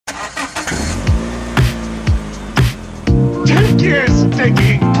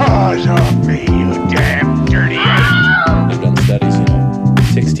taking paws off me, you damn dirty ape! I've done studies,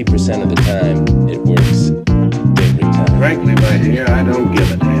 60% of the time, it works every time. Frankly, my dear, I don't give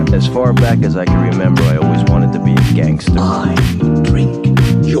a damn. As far back as I can remember, I always wanted to be a gangster. I drink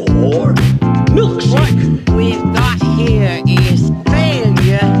your milkshake. What we've got here is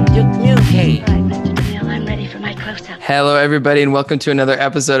failure to communicate. All right, Mr. DeMille, I'm ready for my close-up. Hello, everybody, and welcome to another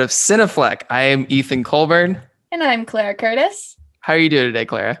episode of Cinefleck. I am Ethan Colburn. And I'm Clara Curtis. How are you doing today,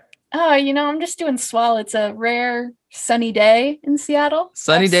 Clara? Oh, I'm just doing swell. It's a rare sunny day in Seattle.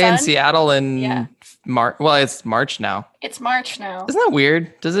 Sunny day in Seattle in March. Well, it's March now. It's March now. Isn't that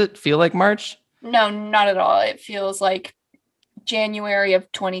weird? Does it feel like March? No, not at all. It feels like January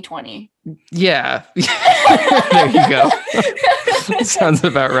of 2020. Yeah. There you go. Sounds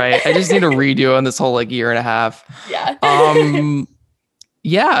about right. I just need a redo on this whole year and a half. Yeah.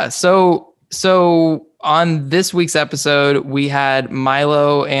 Yeah. So on this week's episode, we had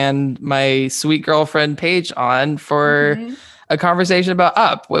Milo and my sweet girlfriend Paige on for a conversation about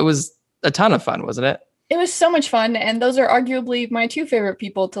Up. It was a ton of fun, wasn't it? It was so much fun, and those are arguably my two favorite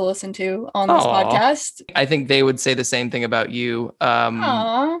people to listen to on this podcast. I think they would say the same thing about you.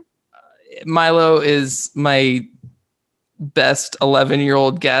 Aww. Milo is my best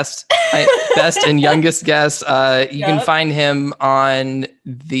 11-year-old guest, best and youngest guest. You can find him on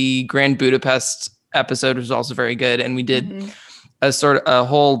the Grand Budapest episode, which was also very good. And we did a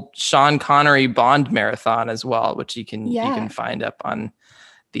whole Sean Connery Bond marathon as well, which you can find up on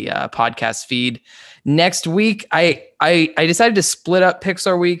the podcast feed. Next week, I decided to split up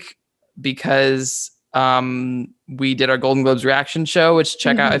Pixar Week because we did our Golden Globes reaction show, which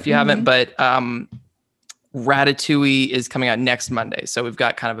check out if you haven't, but Ratatouille is coming out next Monday. So we've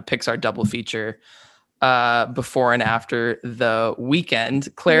got kind of a Pixar double feature before and after the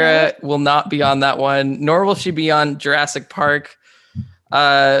weekend. Clara will not be on that one, nor will she be on Jurassic Park.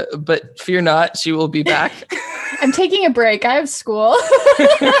 But fear not, she will be back. I'm taking a break. I have school.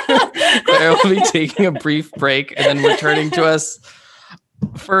 Clara will be taking a brief break and then returning to us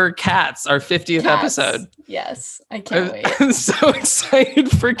for Cats, our 50th episode. Yes, I can't wait. I'm so excited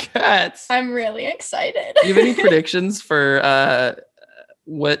for Cats. I'm really excited. Do you have any predictions for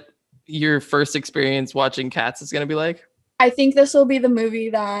what your first experience watching Cats is going to be like? I think this will be the movie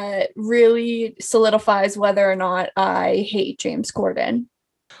that really solidifies whether or not I hate James Corden.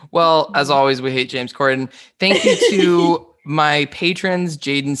 Well, as always, we hate James Corden. Thank you to my patrons,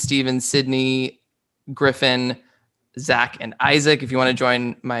 Jaden, Steven, Sydney, Griffin, Zach, and Isaac. If you want to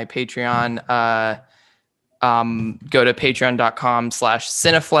join my Patreon, go to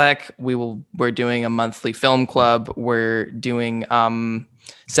patreon.com/Cinefleck. We're doing a monthly film club. We're doing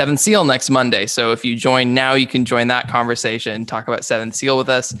Seventh Seal next Monday. So if you join now, you can join that conversation, talk about Seventh Seal with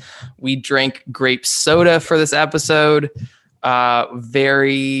us. We drank grape soda for this episode.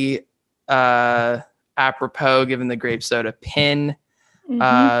 Very apropos given the grape soda pin.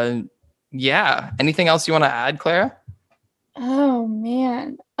 Yeah. Anything else you want to add, Clara? Oh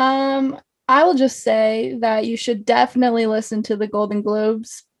man. I will just say that you should definitely listen to the Golden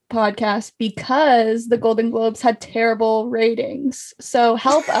Globes podcast because the Golden Globes had terrible ratings. So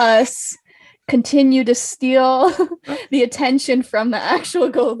help us continue to steal the attention from the actual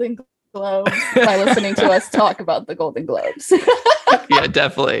Golden Globes by listening to us talk about the Golden Globes. Yeah,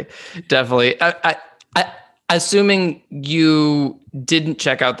 definitely. I assuming you didn't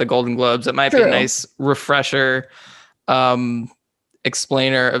check out the Golden Globes, it might be a nice refresher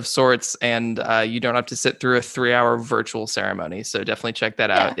explainer of sorts, and you don't have to sit through a 3-hour virtual ceremony. So definitely check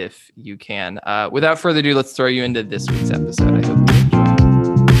that out if you can. Without further ado, let's throw you into this week's episode. I hope you enjoy.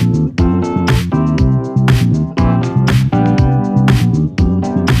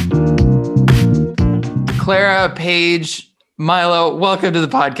 Clara, Paige, Milo, welcome to the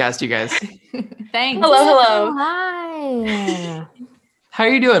podcast, you guys. Thanks. Hello. Hi. How are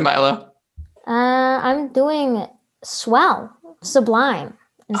you doing, Milo? I'm doing swell. Sublime.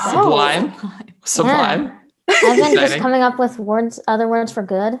 Sublime? Yeah. I've been just coming up with other words for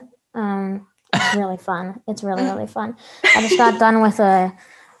good. It's really fun. It's really, really fun. I just got done with a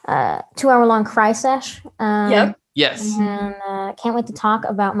 2-hour-long cry sesh. Yes. And can't wait to talk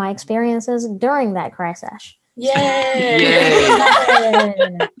about my experiences during that cry sesh. Yay!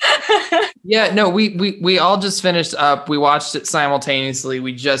 Yeah, no, we all just finished Up. We watched it simultaneously.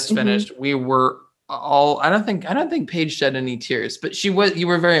 We just finished. We were all. I don't think Paige shed any tears, but you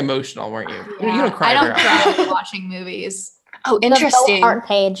were very emotional, weren't you? Yeah. You don't cry. I don't cry when watching movies. Oh, interesting. You have no heart,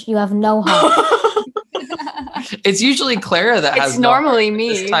 Paige. You have no heart. It's usually Clara that has. It's normally me.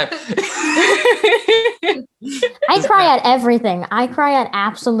 This time. I cry at everything. I cry at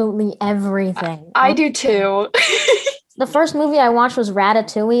absolutely everything. I do too. The first movie I watched was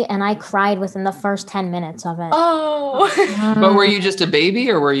Ratatouille, and I cried within the first 10 minutes of it. Oh. But were you just a baby,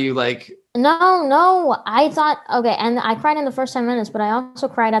 or were you like? No. I thought, okay, and I cried in the first 10 minutes, but I also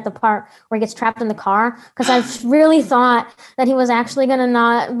cried at the part where he gets trapped in the car because I really thought that he was actually going to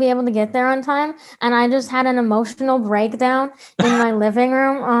not be able to get there on time. And I just had an emotional breakdown in my living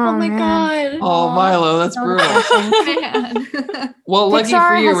room. Oh my God. Oh, Milo, that's So brutal. Well, lucky Pixar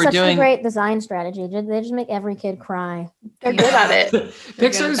for you, has we're such doing a great design strategy. They just make every kid cry. They're good at it.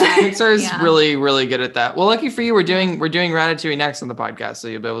 Pixar's Yeah. really, really good at that. Well, lucky for you, we're doing Ratatouille next on the podcast, so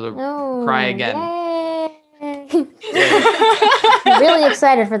you'll be able to cry again. Yay. Really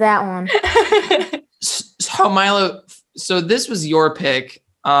excited for that one. So Milo, so this was your pick.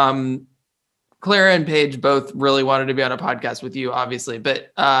 Clara and Paige both really wanted to be on a podcast with you, obviously,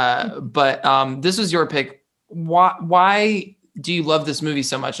 but this was your pick. Why do you love this movie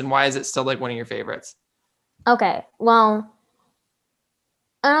so much, and why is it still like one of your favorites? Okay, well,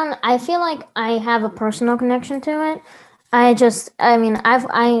 I feel like I have a personal connection to it. I'm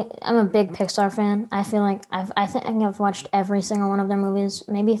a big Pixar fan. I feel like I think I've watched every single one of their movies,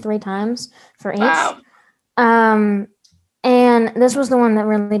 maybe 3 times for each. Wow. And this was the one that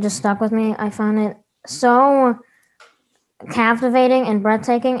really just stuck with me. I found it so captivating and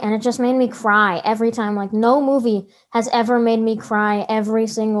breathtaking, and it just made me cry every time. Like, no movie has ever made me cry every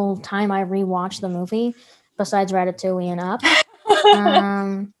single time I rewatch the movie, besides Ratatouille and Up.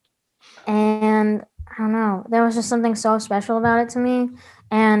 And I don't know, there was just something so special about it to me,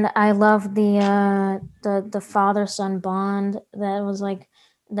 and I love the father-son bond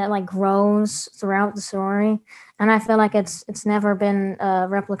that grows throughout the story, and I feel like it's never been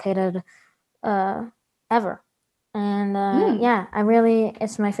replicated ever. And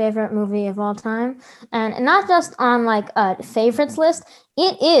it's my favorite movie of all time, and not just on like a favorites list.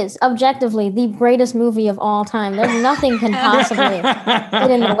 It is objectively the greatest movie of all time. There's nothing can possibly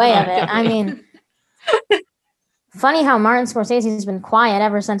get in the way of it. I mean, funny how Martin Scorsese's been quiet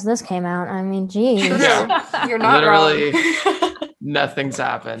ever since this came out. I mean, geez. Yeah. You're not Literally, wrong. nothing's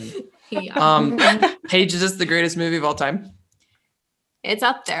happened. Yeah. Paige, is this the greatest movie of all time? It's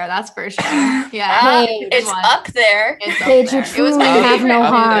up there, that's for sure. Yeah. Hey, It's up there. It's up Paige, there. you It was my truly have favorite no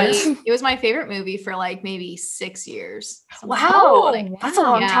heart. movie. It was my favorite movie for like maybe 6 years. Wow. Like, That's a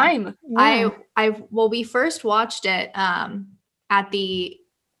long yeah. time. We first watched it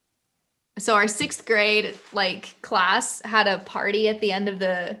so our 6th grade like class had a party at the end of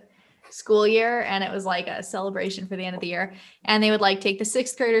the school year, and it was like a celebration for the end of the year, and they would like take the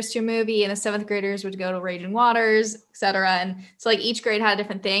 6th graders to a movie, and the 7th graders would go to Raging Waters, etc. And so like each grade had a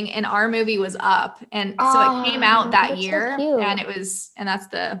different thing, and our movie was Up, and so it came out that that's so year, cute. and that's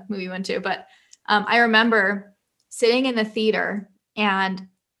the movie we went to. But I remember sitting in the theater, and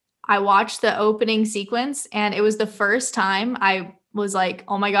I watched the opening sequence, and it was the first time I was like,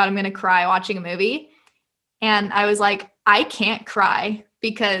 oh my God, I'm gonna cry watching a movie. And I was like, I can't cry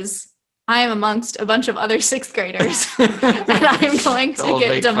because I am amongst a bunch of other 6th graders and I'm going to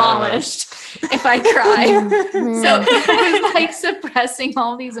get demolished if I cry. So I was like suppressing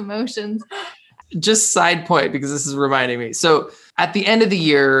all these emotions. Just side point, because this is reminding me. So at the end of the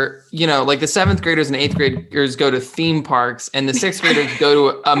year, you know, like the 7th graders and 8th graders go to theme parks, and the 6th graders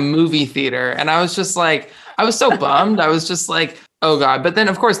go to a movie theater. And I was just like, I was so bummed. I was just like, oh God. But then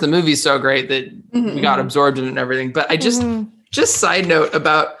of course the movie's so great that we got absorbed in it and everything. But I just side note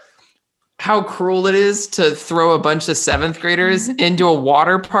about how cruel it is to throw a bunch of 7th graders into a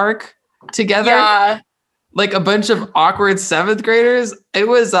water park together. Yeah. Like a bunch of awkward 7th graders. It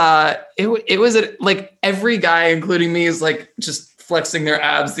was like every guy, including me, is like just flexing their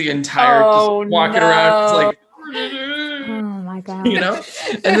abs the entire just walking around. It's like, Oh my God. you know,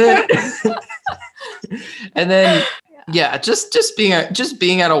 and then yeah, just being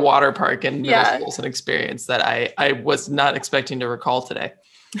at a water park in middle school is an experience that I was not expecting to recall today.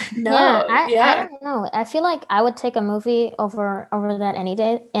 No. I don't know. I feel like I would take a movie over that any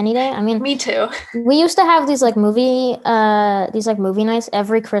day. I mean, Me too. we used to have these movie nights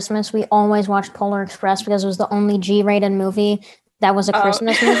every Christmas. We always watched Polar Express because it was the only G-rated movie that was a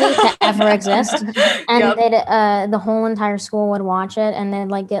Christmas movie to ever exist. And the whole entire school would watch it, and they'd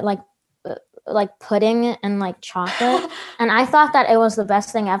like get like pudding and like chocolate. And I thought that it was the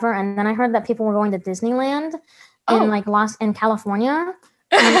best thing ever. And then I heard that people were going to Disneyland in California.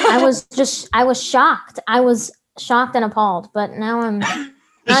 And I was shocked. I was shocked and appalled, but now I'm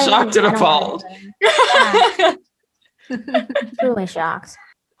shocked and appalled. Truly shocked.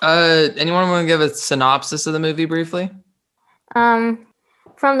 Anyone want to give a synopsis of the movie briefly?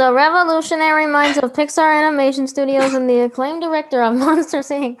 From the revolutionary minds of Pixar Animation Studios and the acclaimed director of Monsters,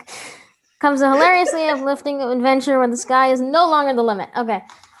 Inc., comes a hilariously uplifting adventure where the sky is no longer the limit. Okay,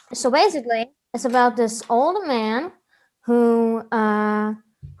 so basically, it's about this old man who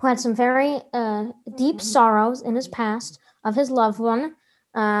had some very deep sorrows in his past of his loved one.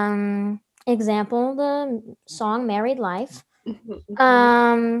 Example, the song "Married Life."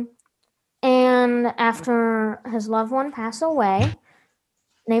 And after his loved one passed away,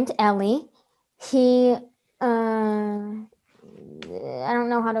 named Ellie, he I don't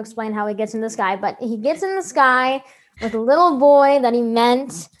know how to explain how he gets in the sky, but he gets in the sky with a little boy that he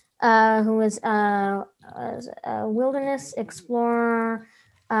met, who was a wilderness explorer.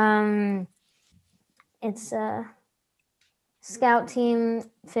 It's Scout Team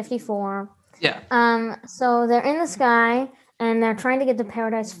 54. Yeah. So they're in the sky and they're trying to get to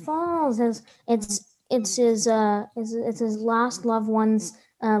Paradise Falls. It's his lost loved one's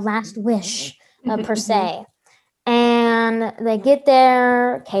last wish, per se. And they get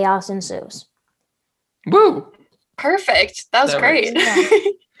there, chaos ensues. Woo! Perfect. That was great. Yeah.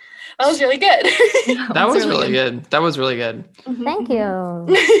 That was really good. That was really good. That was really good. Thank you.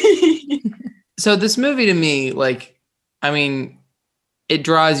 So this movie to me, like, I mean, it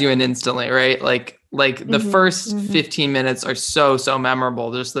draws you in instantly, right? Like the first 15 minutes are so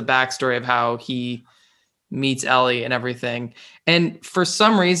memorable. Just the backstory of how he meets Ellie and everything. And for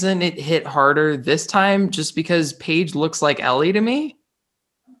some reason, it hit harder this time just because Paige looks like Ellie to me.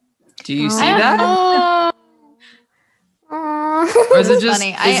 Do you see that? Or is it just,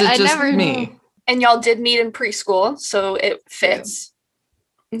 funny. is it I just never me? And y'all did meet in preschool, so it fits.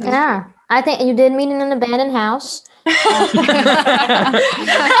 Yeah, I think you did meet in an abandoned house.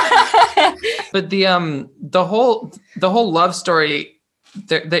 But the whole love story,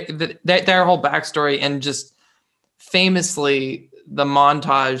 their whole backstory, and just famously the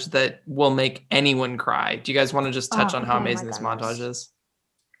montage that will make anyone cry. Do you guys want to just touch on how amazing this montage is?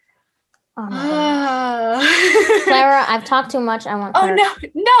 Oh Clara, I've talked too much. I want Clara.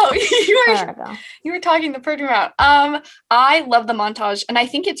 No, you were talking the perfect amount. I love the montage, and I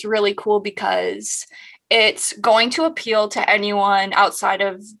think it's really cool because it's going to appeal to anyone outside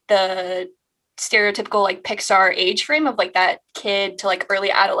of the stereotypical like Pixar age frame of like that kid to like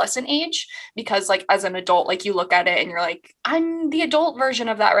early adolescent age, because like as an adult, like you look at it and you're like, I'm the adult version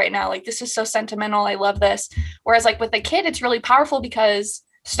of that right now. Like this is so sentimental. I love this. Whereas like with a kid, it's really powerful because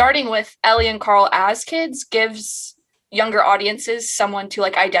starting with Ellie and Carl as kids gives younger audiences someone to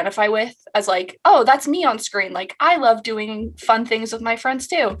like identify with as like, oh, that's me on screen. Like I love doing fun things with my friends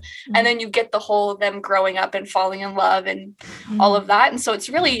too. Mm-hmm. And then you get the whole them growing up and falling in love and all of that. And so it's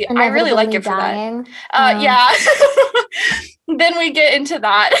really, I really like it for that. Yeah. Then we get into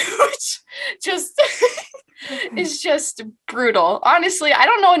that, which just is just brutal. Honestly, I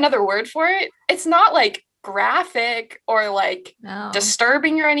don't know another word for it. It's not like graphic or like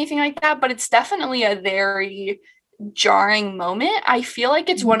disturbing or anything like that, but it's definitely a very jarring moment. I feel like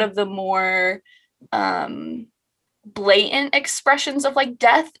it's one of the more blatant expressions of like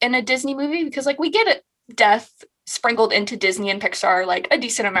death in a Disney movie, because like we get death sprinkled into Disney and Pixar like a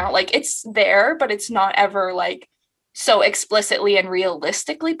decent amount. Like it's there, but it's not ever like so explicitly and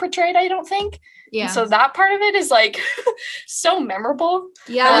realistically portrayed, I don't think. Yeah. And so that part of it is like so memorable.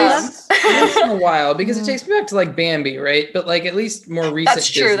 Yeah. It's been a while because it takes me back to like Bambi, right? But like at least more recent. That's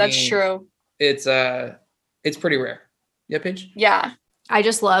true. Disney, that's true. It's pretty rare. Yeah, Paige? Yeah. I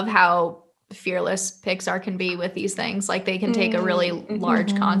just love how fearless Pixar can be with these things. Like they can take a really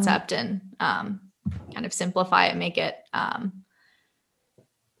large concept and kind of simplify it, make it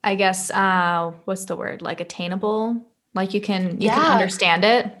I guess what's the word? Like attainable. Like you can understand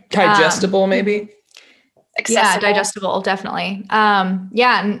it. Digestible, maybe. Accessible. Yeah, digestible, definitely. And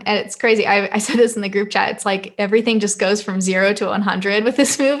it's crazy. I said this in the group chat. It's like everything just goes from 0 to 100 with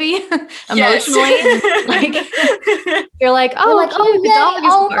this movie emotionally. Like you're like, the dog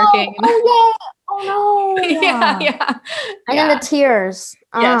is barking. Oh no! Yeah. And then the tears.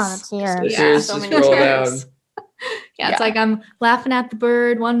 Yes. The tears. Yeah, so many tears. Yeah, it's like I'm laughing at the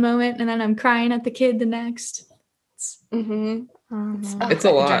bird one moment and then I'm crying at the kid the next. It's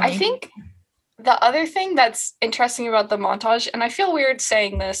a lot. I think the other thing that's interesting about the montage, and I feel weird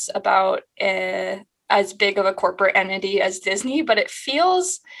saying this about as big of a corporate entity as Disney, but it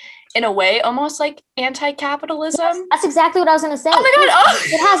feels in a way almost like anti-capitalism. Yes, that's exactly what I was going to say. Oh my God.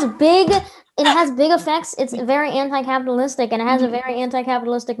 It has big effects. It's very anti-capitalistic, and it has a very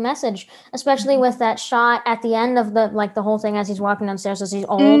anti-capitalistic message, especially with that shot at the end of the whole thing as he's walking downstairs as he's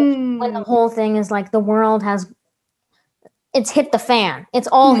old, when the whole thing is like the world it's hit the fan. It's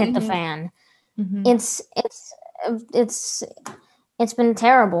all hit the fan. It's been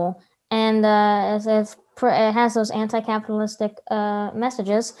terrible, and it's it has those anti-capitalistic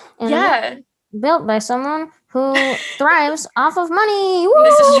messages, and Yeah. built by someone who thrives off of money. Woo!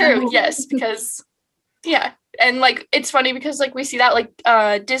 This is true. Yes, because yeah. And like it's funny because like we see that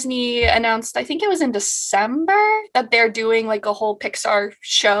like Disney announced, I think it was in December, that they're doing like a whole Pixar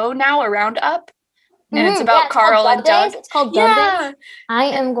show now around Up. And it's about Carl and Doug. It's called Doug Days. I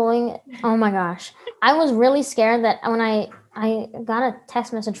am going, oh my gosh. I was really scared that when I got a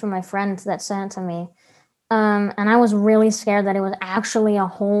text message from my friend that sent it to me. And I was really scared that it was actually a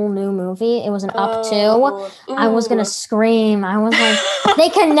whole new movie. It was an Up 2. I was gonna scream. I was like, they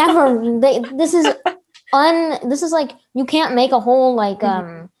can never. This is like, you can't make a whole like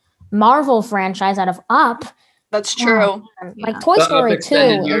Marvel franchise out of Up. That's true. Like Toy Story 2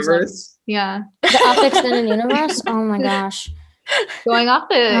 is like, yeah, the Up extended universe. Oh my gosh. Going off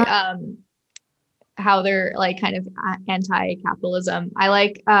the how they're like kind of anti-capitalism. I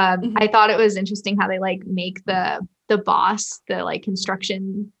like I thought it was interesting how they like make the boss, the like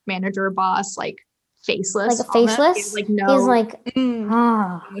construction manager boss, like faceless. Like a faceless? He's like no He's like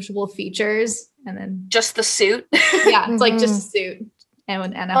distinguishable features, and then just the suit. Yeah, it's like just a suit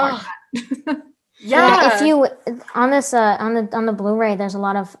and a hard hat. Yeah, if you on this on the Blu-ray, there's a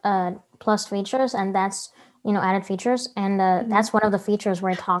lot of plus features, and that's added features, and that's one of the features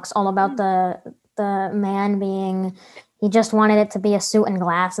where it talks all about the man being, he just wanted it to be a suit and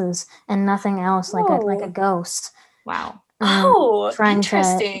glasses and nothing else, like a ghost. Wow. Trying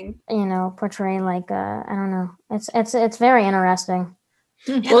interesting. To portray like I don't know. It's very interesting.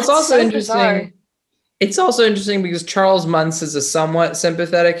 Well, it's also interesting. Bizarre. It's also interesting because Charles Muntz is a somewhat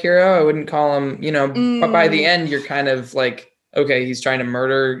sympathetic hero. I wouldn't call him, but by the end, you're kind of like, okay, he's trying to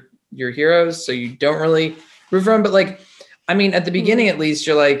murder your heroes, so you don't really root for him. But like, I mean, at the beginning, at least,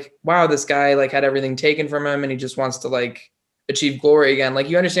 you're like, wow, this guy like had everything taken from him, and he just wants to like achieve glory again. Like,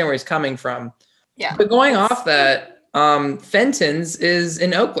 you understand where he's coming from. Yeah. But going off that, Fenton's is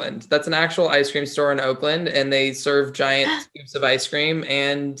in Oakland. That's an actual ice cream store in Oakland, and they serve giant scoops of ice cream,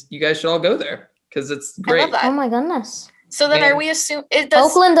 and you guys should all go there because it's great. I love that. Oh my goodness. So then are we assume it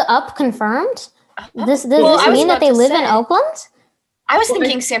does Oakland Up confirmed? This mean that they live in Oakland? I was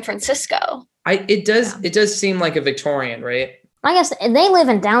thinking San Francisco. It does seem like a Victorian, right? I guess they live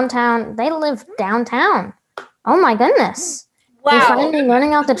in downtown. They live downtown. Oh my goodness. Wow. They're finally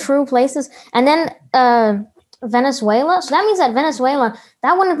learning out the true places. And then Venezuela. So that means that Venezuela,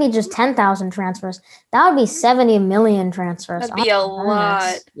 that wouldn't be just 10,000 transfers. That would be 70 million transfers. That'd be a lot.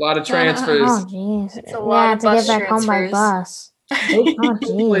 A lot of transfers. Oh, jeez. It's a lot of to bus get back home by bus.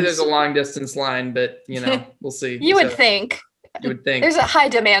 Hopefully there's a long distance line, but we'll see. You would think. You would think. There's a high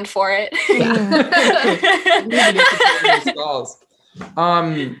demand for it.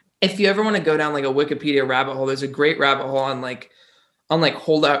 If you ever want to go down like a Wikipedia rabbit hole, there's a great rabbit hole on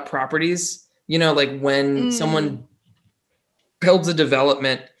holdout properties. Like when someone builds a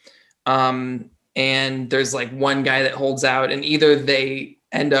development, and there's like one guy that holds out, and either they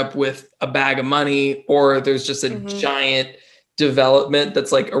end up with a bag of money, or there's just a giant development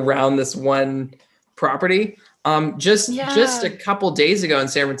that's like around this one property. Just a couple days ago in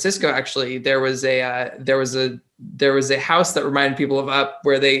San Francisco, actually, there was a house that reminded people of Up,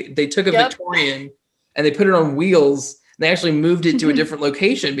 where they took a Victorian and they put it on wheels. And they actually moved it to a different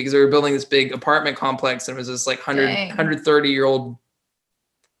location because they were building this big apartment complex, and it was this like 130-year-old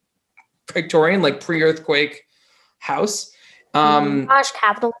Victorian, like pre-earthquake house. Gosh,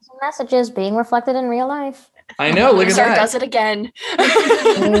 capitalism messages being reflected in real life. I know. Look at that. Does it again.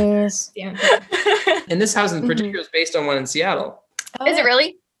 Yes. And this house in particular is based on one in Seattle. Is it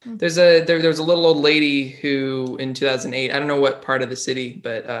really? There's a little old lady who in 2008, I don't know what part of the city,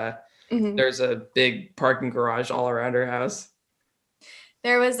 but there's a big parking garage all around her house.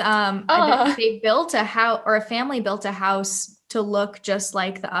 There was they built a house, or a family built a house to look just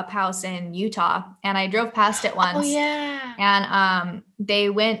like the Up house in Utah, and I drove past it once. Oh yeah. And they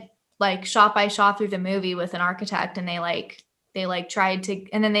went like shot by shot through the movie with an architect, and they tried to,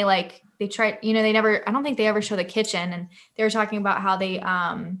 and then they tried, they never, I don't think they ever show the kitchen, and they were talking about how they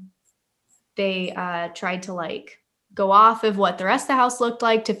tried to like go off of what the rest of the house looked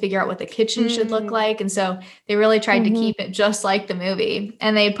like to figure out what the kitchen should look like. And so they really tried to keep it just like the movie,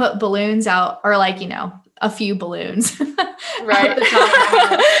 and they put balloons out, or like, a few balloons. Right.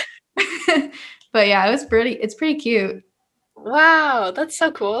 But yeah, it's pretty cute. Wow. That's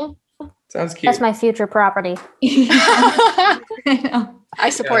so cool. Sounds cute. That's my future property. I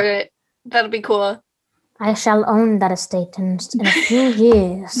support it. That'll be cool. I shall own that estate in a few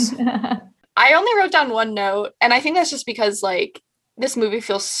years. I only wrote down one note, and I think that's just because like this movie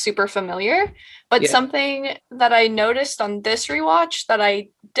feels super familiar, but something that I noticed on this rewatch that I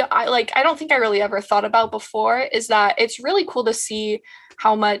don't think I really ever thought about before is that it's really cool to see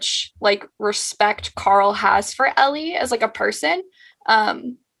how much like respect Carl has for Ellie as like a person,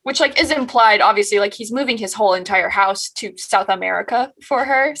 which like is implied, obviously, like he's moving his whole entire house to South America for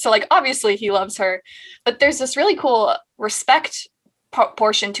her. So like, obviously he loves her, but there's this really cool respect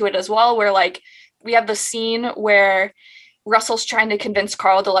portion to it as well, where like we have the scene where Russell's trying to convince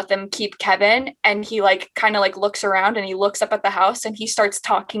Carl to let them keep Kevin, and he like kind of like looks around and he looks up at the house and he starts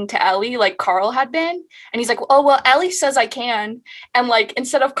talking to Ellie like Carl had been, and he's like, oh well, Ellie says I can, and like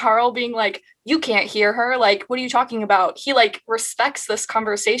instead of Carl being like, you can't hear her, like what are you talking about, he like respects this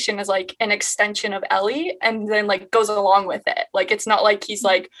conversation as like an extension of Ellie, and then like goes along with it. Like it's not like he's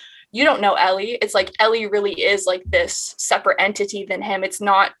like, you don't know Ellie, it's like Ellie really is like this separate entity than him.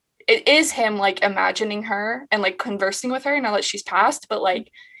 It is him like imagining her and like conversing with her now that she's passed, but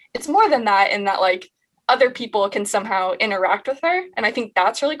like it's more than that, in that like other people can somehow interact with her, and I think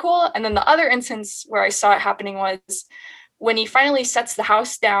that's really cool. And then the other instance where I saw it happening was when he finally sets the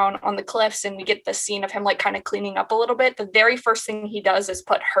house down on the cliffs and we get the scene of him like kind of cleaning up a little bit. The very first thing he does is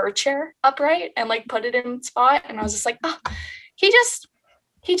put her chair upright and like put it in spot, and I was just like, oh, he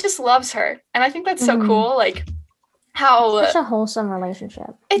just loves her, and I think that's so cool. Like how such a wholesome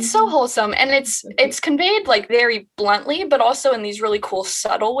relationship. It's so wholesome, and it's conveyed like very bluntly, but also in these really cool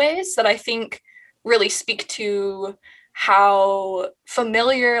subtle ways that I think really speak to how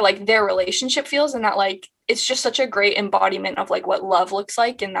familiar like their relationship feels, and that like it's just such a great embodiment of like what love looks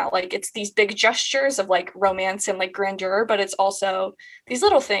like, and that like it's these big gestures of like romance and like grandeur, but it's also these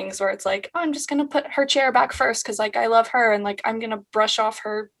little things where it's like, oh, I'm just gonna put her chair back first because like I love her, and like I'm gonna brush off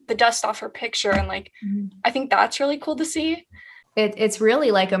the dust off her picture, and like I think that's really cool to see. It's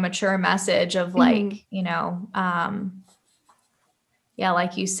really like a mature message of like, you know,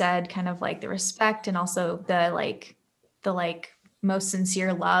 like you said, kind of like the respect, and also the most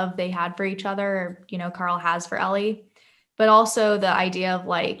sincere love they had for each other, or, you know, Carl has for Ellie, but also the idea of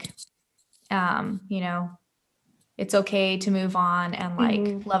like, you know, it's okay to move on and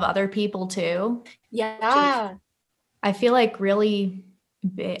like love other people too. Yeah. I feel like really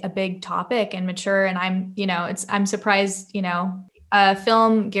a big topic and mature. And I'm surprised, you know, a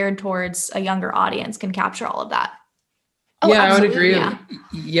film geared towards a younger audience can capture all of that. Oh, yeah, absolutely. I would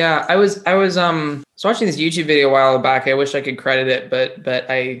agree. Yeah, I was watching this YouTube video a while back. I wish I could credit it, but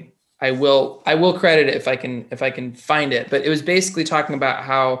I will credit it if I can find it. But it was basically talking about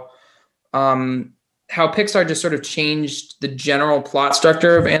how Pixar just sort of changed the general plot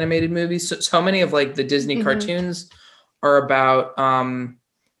structure of animated movies. So many of like the Disney cartoons are about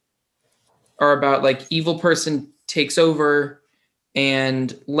like evil person takes over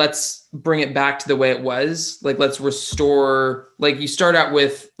and let's bring it back to the way it was. Like, let's restore, like you start out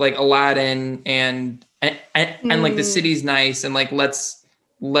with like Aladdin and like the city's nice, and like, let's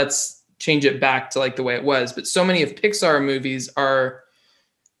change it back to like the way it was. But so many of Pixar movies are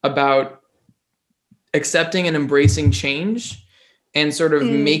about accepting and embracing change and sort of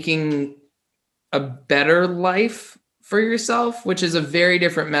making a better life for yourself, which is a very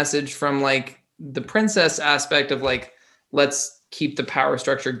different message from like the princess aspect of like, let's keep the power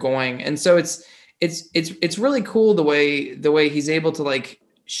structure going. And so it's really cool the way he's able to like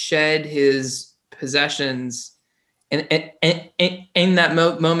shed his possessions and in that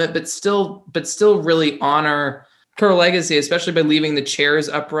moment, but still really honor her legacy, especially by leaving the chairs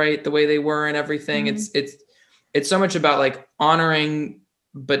upright the way they were and everything. It's so much about like honoring,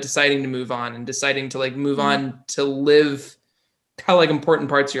 but deciding to move on and deciding to like move on to live how like important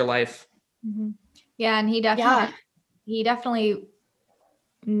parts of your life. Yeah. And he definitely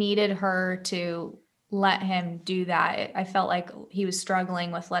needed her to let him do that. I felt like he was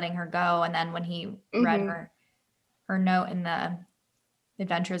struggling with letting her go. And then when he read her note in the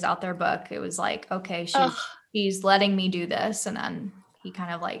Adventures Out There book, it was like, okay, she's letting me do this. And then he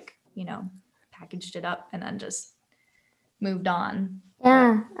kind of like, you know, packaged it up and then just moved on.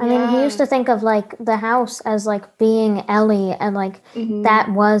 Yeah. I mean, he used to think of like the house as like being Ellie, and like that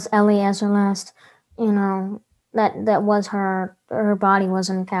was Ellie as her last, you know, that was her body was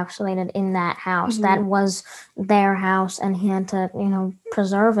encapsulated in that house. That was their house, and he had to, you know,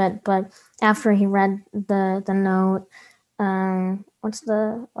 preserve it. But after he read the note, what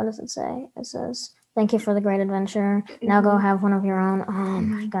does it say? It says, "Thank you for the great adventure. Now go have one of your own." Oh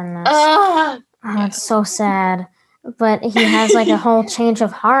my goodness. It's so sad. But he has like a whole change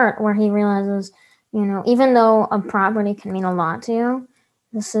of heart where he realizes, you know, even though a property can mean a lot to you,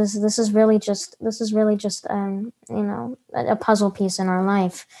 this is really just you know, a puzzle piece in our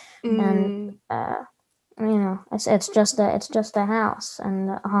life. And It's just a house, and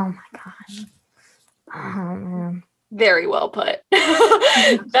oh my gosh, oh man. Very well put.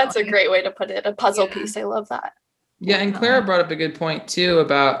 That's a great way to put it. A puzzle piece. I love that. Yeah, and Clara brought up a good point too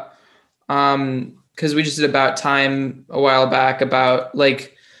about because we just did About Time a while back about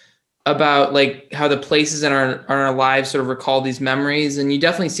how the places in our lives sort of recall these memories, and you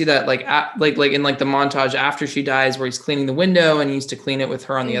definitely see that like in like the montage after she dies where he's cleaning the window and he used to clean it with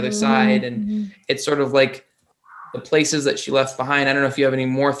her on the other side, and it's sort of like the places that she left behind. I don't know if you have any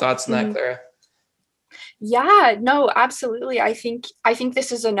more thoughts on that, Clara. Yeah, no, absolutely. I think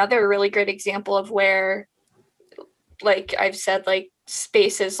this is another really great example of where, like I've said, like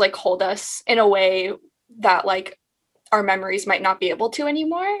spaces like hold us in a way that like our memories might not be able to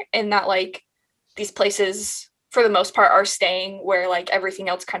anymore, and that like these places for the most part are staying where like everything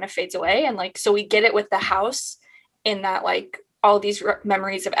else kind of fades away. And like, so we get it with the house in that like all these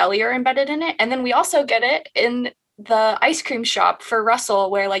memories of Ellie are embedded in it. And then we also get it in the ice cream shop for Russell,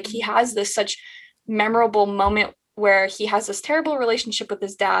 where like he has this such memorable moment where he has this terrible relationship with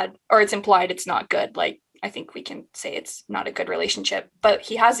his dad, or it's implied it's not good. Like, I think we can say it's not a good relationship, but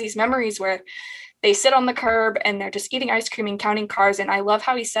he has these memories where they sit on the curb and they're just eating ice cream and counting cars. And I love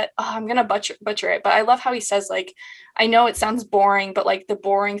how he said, I'm going to butcher it, but I love how he says, like, I know it sounds boring, but like the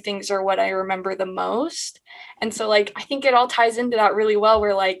boring things are what I remember the most. And so like, I think it all ties into that really well,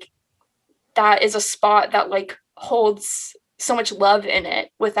 where like, that is a spot that like holds so much love in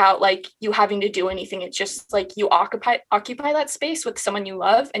it without like you having to do anything. It's just like you occupy that space with someone you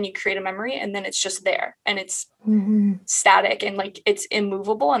love, and you create a memory, and then it's just there, and it's static and like it's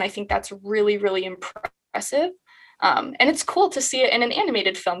immovable. And I think that's really, really impressive. And it's cool to see it in an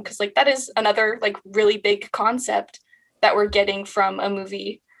animated film, because like that is another like really big concept that we're getting from a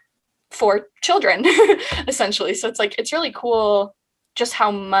movie for children essentially. So it's like, it's really cool just how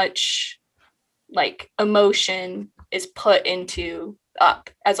much like emotion is put into Up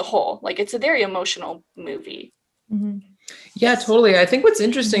as a whole. Like it's a very emotional movie. Yeah, totally. I think what's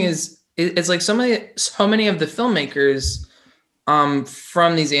interesting is it's like so many of the filmmakers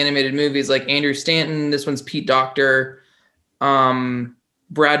from these animated movies, like Andrew Stanton, this one's Pete Docter,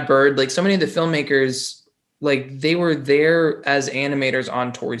 Brad Bird, like so many of the filmmakers, like they were there as animators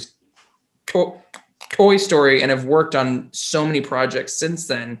on Toy Story and have worked on so many projects since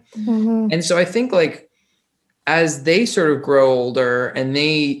then. And so I think like as they sort of grow older and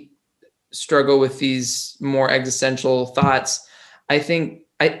they struggle with these more existential thoughts, I think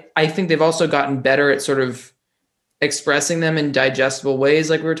they've also gotten better at sort of expressing them in digestible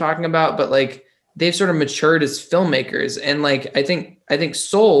ways, like we were talking about, but like they've sort of matured as filmmakers. And like, I think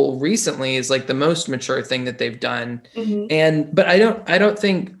Soul recently is like the most mature thing that they've done. But I don't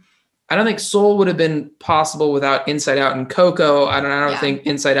think Soul would have been possible without Inside Out and Coco. I don't think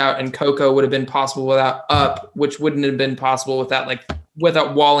Inside Out and Coco would have been possible without Up, which wouldn't have been possible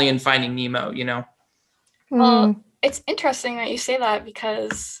without WALL-E and Finding Nemo, you know? Well, it's interesting that you say that,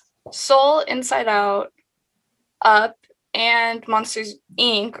 because Soul, Inside Out, Up, and Monsters,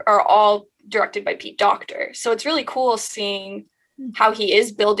 Inc. are all directed by Pete Docter. So it's really cool seeing how he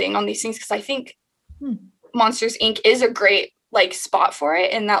is building on these things, because I think Monsters, Inc. is a great like spot for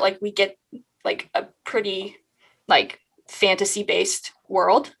it, in that like we get like a pretty like fantasy based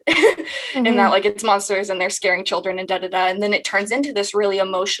world in that like it's monsters and they're scaring children and and then it turns into this really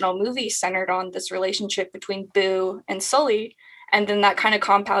emotional movie centered on this relationship between Boo and Sully, and then that kind of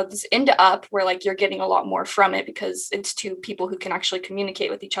compounds into Up, where like you're getting a lot more from it because it's two people who can actually communicate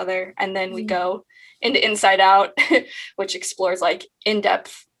with each other. And then we go into Inside Out which explores like in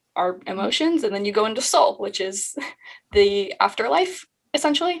depth our emotions, and then you go into Soul, which is the afterlife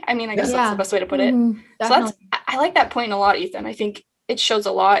essentially. I mean, I guess that's the best way to put it. So I like that point a lot, Ethan. I think it shows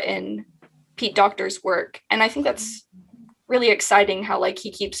a lot in Pete Docter's work, and I think that's really exciting how like he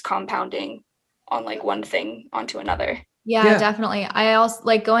keeps compounding on like one thing onto another. Yeah, definitely. I also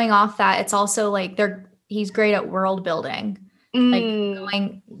like going off that. It's also like he's great at world building,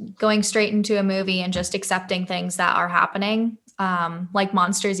 like going straight into a movie and just accepting things that are happening. Like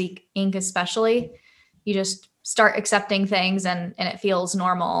Monsters, Inc. especially, you just start accepting things and it feels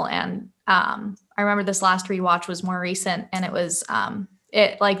normal. And I remember this last rewatch was more recent, and it was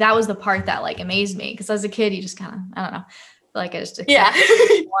it like that was the part that like amazed me, because as a kid you just kind of, I don't know, like I just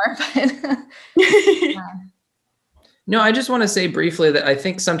accepted more. But No, I just want to say briefly that I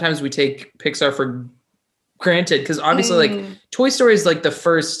think sometimes we take Pixar for granted, because obviously like Toy Story is like the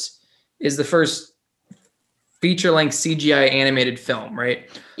first feature-length CGI animated film, right?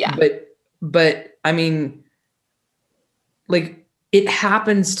 Yeah. But I mean, like it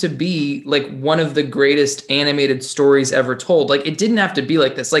happens to be like one of the greatest animated stories ever told. Like it didn't have to be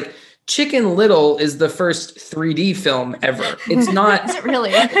like this. Like Chicken Little is the first 3D film ever. It's not Is it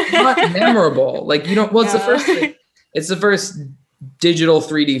really? it's not memorable. Like you don't. Well, it's the first digital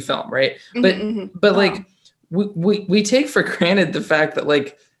 3D film, right? But like we take for granted the fact that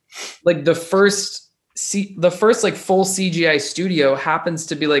like the first like full CGI studio happens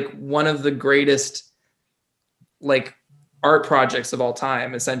to be like one of the greatest like art projects of all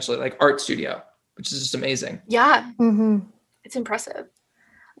time, essentially, like art studio, which is just amazing. Yeah. Mm-hmm. It's impressive.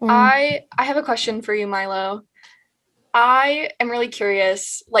 Yeah. I have a question for you, Milo. I am really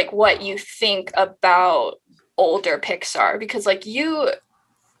curious, like, what you think about older Pixar, because like you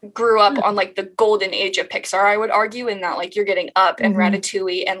grew up on like the golden age of Pixar, I would argue, in that like you're getting Up and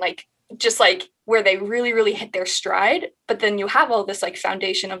Ratatouille and like just like where they really, really hit their stride. But then you have all this like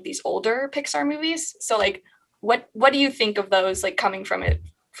foundation of these older Pixar movies. So like, what do you think of those, like coming from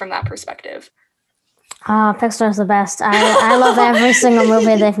that perspective? Oh, Pixar's the best. I love every single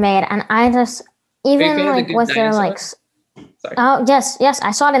movie they've made, and I just even like with their like. Sorry. Oh yes,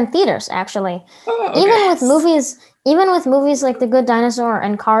 I saw it in theaters actually. Oh, okay. Even with movies like The Good Dinosaur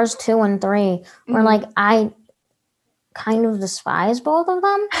and Cars 2 and 3, where like I kind of despise both of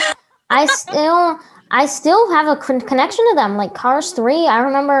them, I still have a connection to them. Like Cars 3, I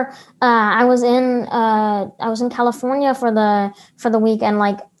remember I was in California for the week, and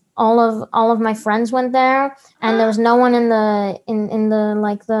like all of my friends went there, and there was no one in the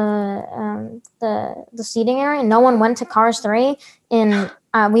seating area. No one went to Cars 3.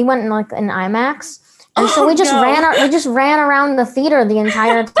 We went in like in IMAX, and so we just ran around the theater the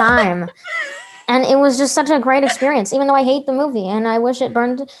entire time, and it was just such a great experience. Even though I hate the movie and I wish it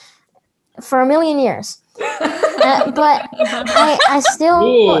burned for a million years. But I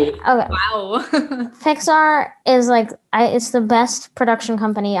still okay. Wow. Pixar is like it's the best production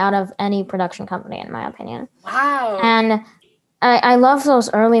company out of any production company in my opinion. Wow. And I love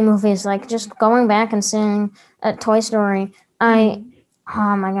those early movies, like just going back and seeing Toy Story. Oh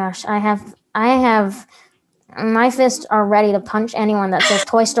my gosh, I have my fists are ready to punch anyone that says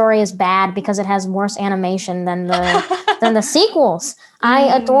Toy Story is bad because it has worse animation than the sequels. I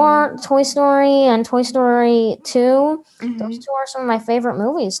adore Toy Story and Toy Story 2. Those two are some of my favorite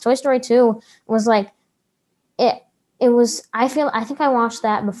movies. Toy Story 2 was like it was I think I watched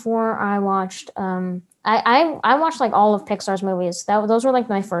that before I watched I watched like all of Pixar's movies. Those were like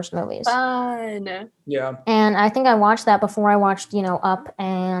my first movies. Fun. Yeah. And I think I watched that before I watched, Up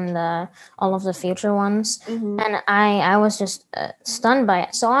and all of the future ones. And I was just stunned by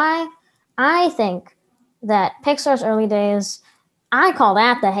it. So I think that Pixar's early days, I call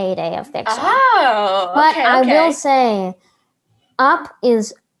that the heyday of Pixar. Oh, but okay, I will say Up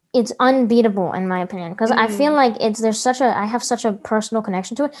it's unbeatable in my opinion, because I feel like I have such a personal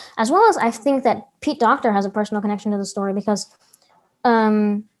connection to it, as well as I think that Pete Docter has a personal connection to the story because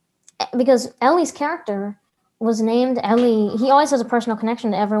Ellie's character was named Ellie. He always has a personal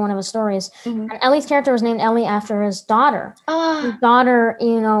connection to every one of his stories. And Ellie's character was named Ellie after his daughter. His daughter,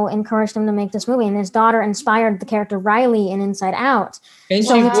 encouraged him to make this movie, and his daughter inspired the character Riley in Inside Out. And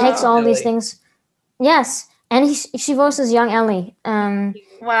so he she takes all Ellie. these things. Yes, and she voices young Ellie. Wow.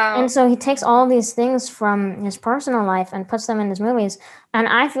 And so he takes all these things from his personal life and puts them in his movies. And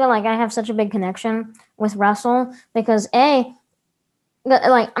I feel like I have such a big connection with Russell because like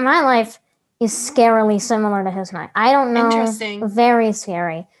my life is scarily similar to his life. I don't know. Interesting. Very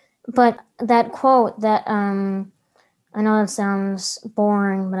scary. But that quote that I know that sounds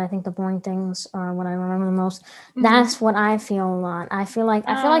boring, but I think the boring things are what I remember the most. That's what I feel a lot. I feel like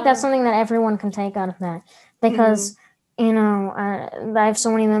that's something that everyone can take out of that, because I have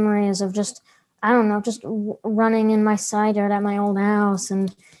so many memories of just running in my side yard at my old house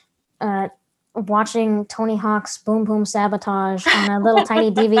and watching Tony Hawk's Boom Boom Sabotage on a little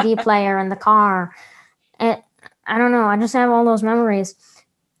tiny DVD player in the car. And I don't know. I just have all those memories,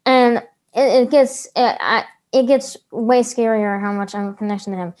 and it gets way scarier how much I'm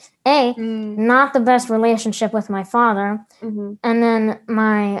connected to him. Not the best relationship with my father, and then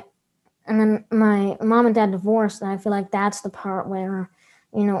my mom and dad divorced, and I feel like that's the part where,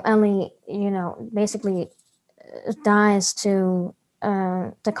 Ellie, basically dies to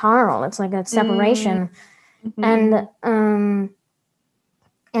Carl. It's like a separation, and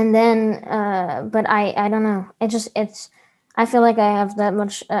then but I don't know. I feel like I have that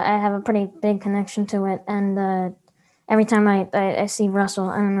much. I have a pretty big connection to it, and every time I see Russell,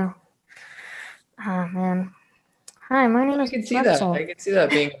 I don't know. Oh man. Hi, my name is Russell. I can see that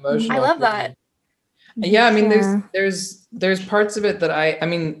being emotional. I love that. Yeah, I mean, there's parts of it that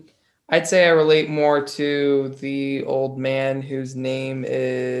I'd say I relate more to the old man whose name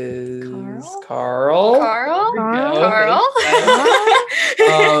is Carl. Carl.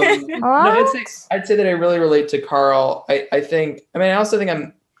 No, I'd say that I really relate to Carl. I also think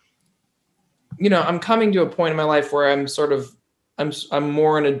I'm coming to a point in my life where I'm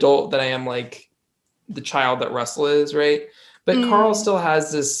more an adult than I am like the child that Russell is, right? But Carl still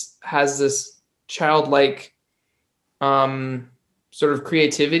has this childlike sort of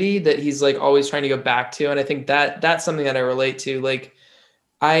creativity that he's like always trying to go back to. And I think that's something that I relate to. Like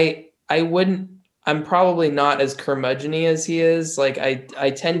I'm probably not as curmudgeon-y as he is. Like I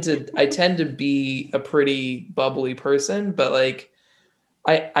tend to be a pretty bubbly person, but like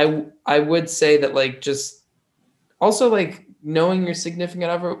I would say that like just also like knowing your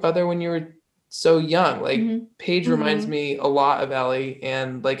significant other when you were so young, like Paige reminds me a lot of Ellie,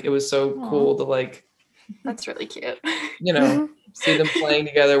 and like it was so cool to like. That's really cute. See them playing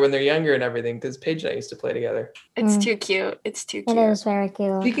together when they're younger and everything. Because Paige and I used to play together. It's too cute. It's too cute. It is very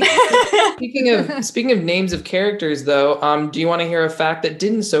cute. Speaking of names of characters, though, do you want to hear a fact that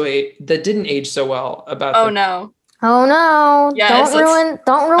didn't age so well about? Oh no! Oh no! Yes,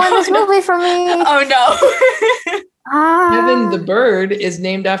 don't ruin this movie for me. Oh no! Kevin the Bird is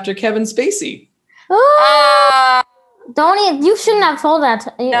named after Kevin Spacey. You shouldn't have told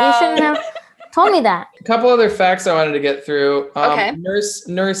that. You shouldn't have told me that. A couple other facts I wanted to get through. Okay. Nurse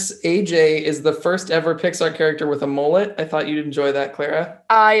AJ is the first ever Pixar character with a mullet. I thought you'd enjoy that, Clara.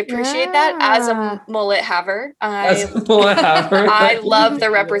 I appreciate that as a mullet haver. I love the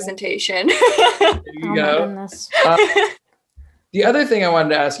representation. There you go. The other thing I wanted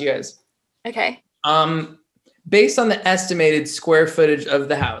to ask you guys. Okay. Based on the estimated square footage of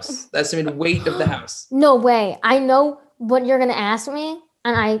the house, the estimated weight of the house. No way. I know what you're gonna ask me,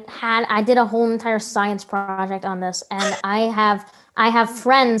 and I did a whole entire science project on this, and I have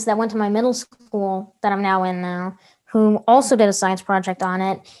friends that went to my middle school that I'm now in now, who also did a science project on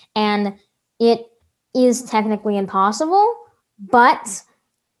it, and it is technically impossible, but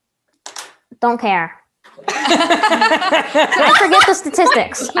don't care. I forget the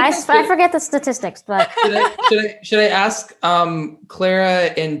statistics. I forget the statistics, but should I ask Clara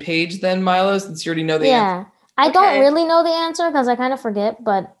and Paige then, Milo, since you already know the answer? I don't really know the answer because I kind of forget,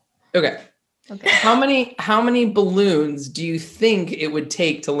 but okay. How many balloons do you think it would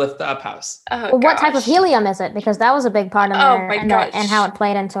take to lift the up house? What type of helium is it? Because that was a big part of it and how it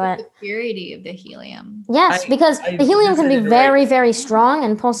played into it. The purity of the helium. Yes, because the helium can be very, very strong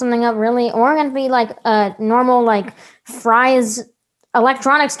and pull something up really, or it can be like a normal like Fry's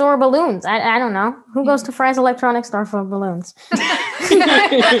electronic store balloons. I don't know. Who goes to Fry's electronic store for balloons?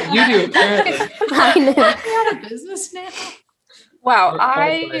 You do, apparently. I know. You're out of business now. Wow,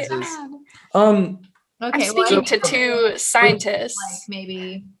 Okay, I'm speaking to two scientists. Like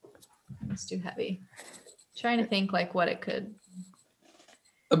maybe it's too heavy. Trying to think like what it could.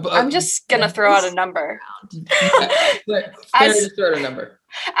 I'm just gonna throw out a number. Just throw out a number.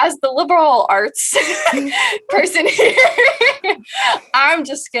 As the liberal arts person here, I'm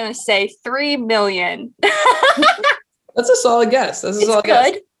just gonna say 3 million. That's a solid guess. It's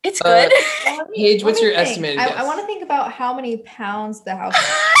good. It's good. Paige, what's your estimated guess? I want to think about how many pounds the house.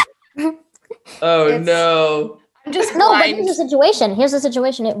 Oh no! I'm just but here's the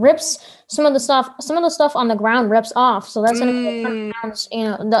situation. It rips some of the stuff on the ground rips off. So that's gonna be 100 pounds.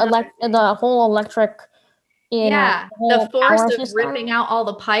 The whole electric. The force of ripping out all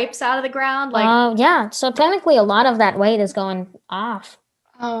the pipes out of the ground. So technically, a lot of that weight is going off.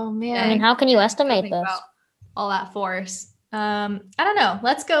 Oh man! I mean, how can you estimate this? All that force. I don't know.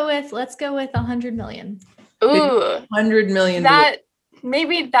 Let's go with 100 million. Ooh, 100 million. I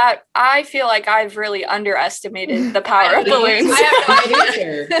feel like I've really underestimated the power of balloons. I have no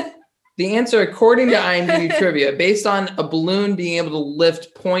idea. The answer, according to IMDb trivia, based on a balloon being able to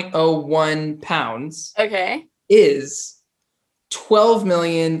lift 0.01 pounds, is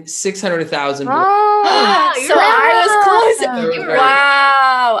 12,600,000. Oh, so I was close. You were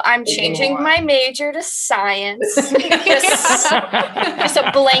Wow, I'm changing my major to science. just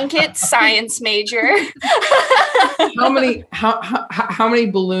a blanket science major. How many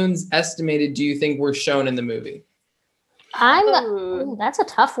balloons estimated do you think were shown in the movie? That's a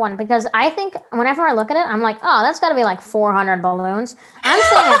tough one because I think whenever I look at it, I'm like, oh, that's got to be like 400 balloons. I'm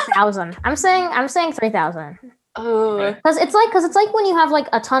saying 1,000. I'm saying 3,000. Oh, because it's like when you have like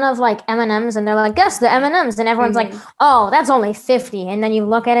a ton of like M&Ms and they're like, guess the M&Ms, and everyone's like, oh, that's only 50, and then you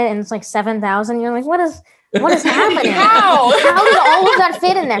look at it and it's like 7,000. You're like, what is happening? How did all of that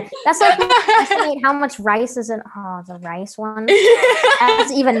fit in there? That's like estimate how much rice is in. Oh, the rice one.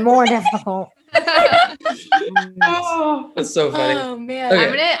 That's even more difficult. That's so funny. Oh man,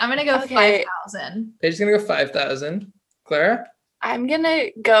 Okay. I'm gonna go 5,000. They're just gonna go 5,000. Clara? I'm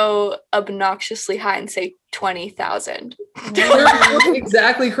gonna go obnoxiously high and say 20,000. You're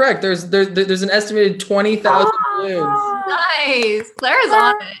exactly correct. There's an estimated 20,000 balloons. Nice. Clara's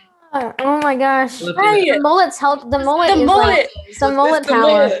on it. Oh my gosh. Right. The mullets help. The mullet The is mullet. like the mullet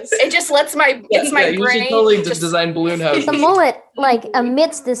power. It just lets my my You brain should totally just just design balloon houses. The mullet like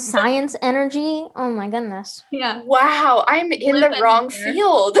emits this science energy. Oh my goodness. Yeah. Wow, I'm in the wrong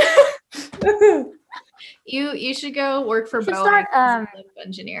field. You should go work for should Boeing start, as a lift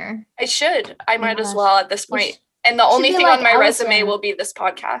engineer. I should. I might as gosh. well at this point. And the should only be thing like on my Allison. resume will be this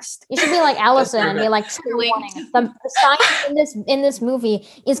podcast. You should be like Allison and be like, trigger warning. The science in this movie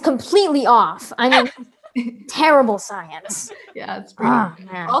is completely off. I mean, terrible science. Yeah, it's pretty. Oh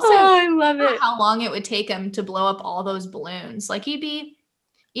man. Also, I love it. how long it would take him to blow up all those balloons. Like he'd be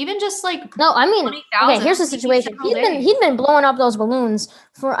even just like No, I mean, 20,000, okay, here's the he'd be situation. several days. He'd been blowing up those balloons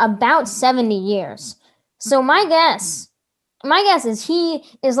for about 70 years. So my guess is he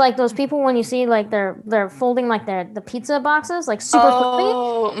is like those people when you see like they're folding like the pizza boxes like super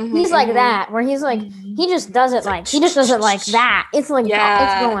quickly. He's like that, where he's like he just does it like that. It's like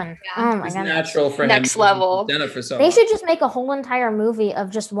it's going. Oh my It's god. natural for him. Next level. He's done it for so They long. should just make a whole entire movie of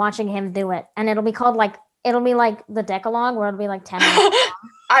just watching him do it, and it'll be called like the Decalogue, where it'll be like 10 minutes.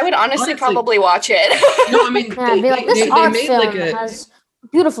 I would honestly probably watch it. No, I mean, Yeah, it'd be like this they art made film like a. has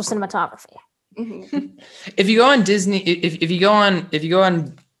beautiful cinematography. If you go on Disney, if you go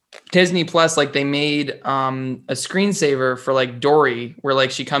on Disney Plus, like they made a screensaver for like Dory, where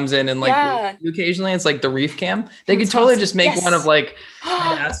like she comes in and like occasionally it's like the reef cam. They could totally just make one of like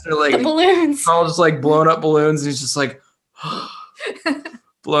master like the balloons, all just like blown up balloons, and he's just like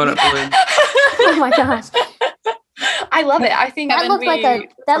blown up balloons. Oh my gosh. I love it. I think That looked like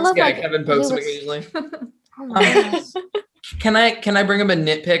Kevin he posts them was- occasionally. Oh my goodness. Can I bring up a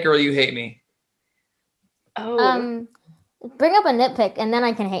nitpick, or you hate me? Bring up a nitpick and then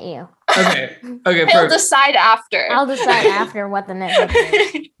I can hate you. Okay. Okay. He'll Perfect. decide after. I'll decide after what the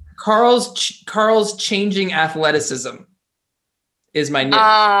nitpick is. Carl's changing athleticism is my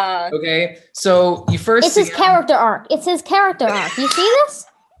nitpick. Okay. So you first. It's his character arc. It's his character arc. You see this?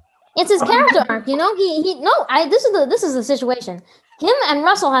 It's his character arc. You know, this is the situation. Him and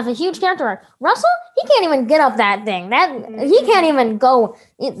Russell have a huge character arc. Russell, he can't even get up that thing. He can't even go.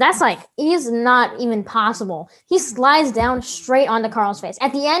 That's like he's not even possible. He slides down straight onto Carl's face.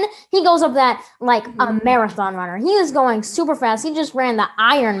 At the end, he goes up that like a marathon runner. He is going super fast. He just ran the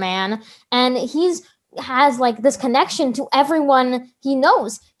Iron Man, and has like this connection to everyone he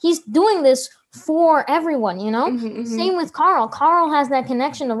knows. He's doing this for everyone, you know? Same with Carl. Carl has that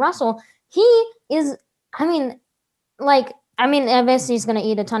connection to Russell. He is, obviously he's going to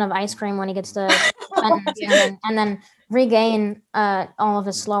eat a ton of ice cream when he gets to sentence and then regain all of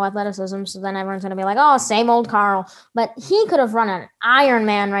his slow athleticism. So then everyone's going to be like, oh, same old Carl. But he could have run an Iron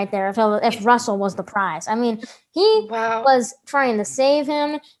Man right there if Russell was the prize. I mean, he was trying to save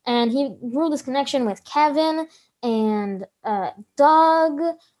him, and he grew this connection with Kevin and Doug.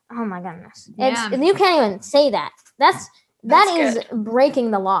 Oh my goodness. You can't even say that. That is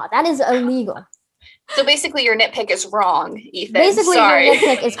breaking the law. That is illegal. So basically your nitpick is wrong, Ethan. Basically Sorry. your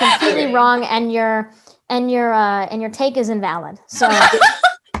nitpick is completely wrong, and your take is invalid. So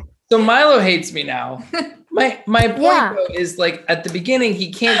Milo hates me now. My point though is like at the beginning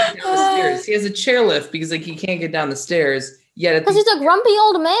he can't get down the stairs. He has a chairlift because like he can't get down the stairs. Yet because he's a grumpy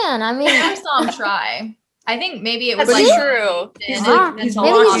old man. I mean, I saw him try. I think maybe it was That's like true.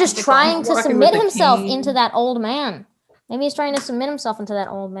 Maybe he's just trying to submit himself cane. into that old man. Maybe he's trying to submit himself into that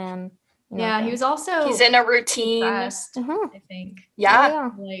old man. Yeah, he was also He's in a routine. depressed, I think.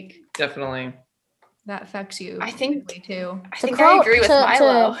 Yeah. Like definitely. that affects you. I think too. I think I agree with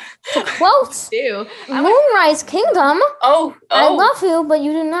Milo. To quote too. Moonrise Kingdom. Oh, I love you, but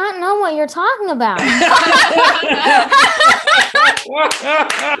you do not know what you're talking about.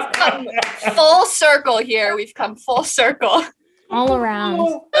 Full circle here. We've come full circle. All around.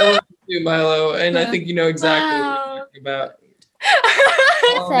 I love you, Milo, and I think you know exactly what you're talking about.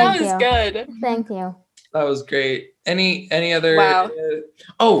 That was good. Thank you. That was great. Any other?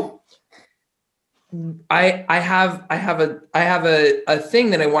 Wow. I have a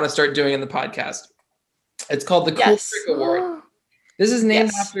thing that I want to start doing in the podcast. It's called the Cool Trick Award. This is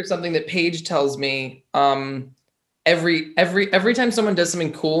named after something that Paige tells me. Every time someone does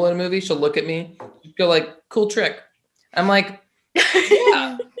something cool in a movie, she'll look at me, go like, "Cool trick." I'm like,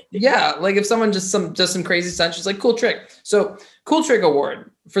 yeah. Like if someone does some crazy stunt, she's like, "Cool trick." So, Cool Trick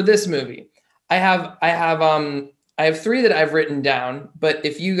Award for this movie. I have 3 that I've written down, but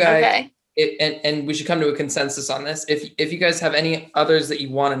if you guys and we should come to a consensus on this. If you guys have any others that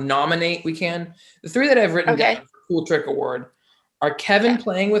you want to nominate, we can. The 3 that I've written down for Cool Trick Award are Kevin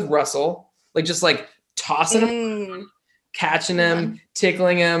playing with Russell, like just like tossing him, catching him,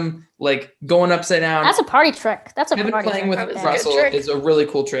 tickling him, like going upside down. That's a party trick. That's a Kevin party playing trick. with Russell is a really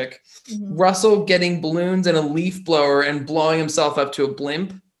cool trick. Russell getting balloons and a leaf blower and blowing himself up to a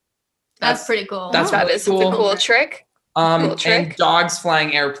blimp. That's pretty cool. That really is cool. a cool trick. And dogs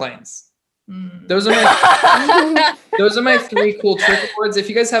flying airplanes. Those are my 3 cool trick awards. If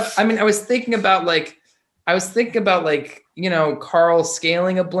you guys have, I mean, I was thinking about like, you know, Carl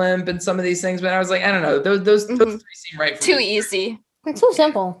scaling a blimp and some of these things, but I was like, I don't know, those 3 seem right for Too me. easy. It's too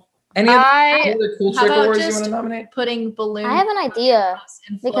simple. Any other cool How trick about awards you just want to nominate? putting balloons? I have an idea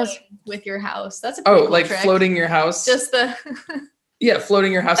because with your house, that's a pretty cool like trick. floating your house. Just the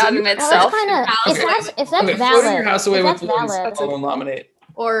floating your house. That in itself. If that's valid, floating your house away if with that's balloons. valid, That's what I'll nominate.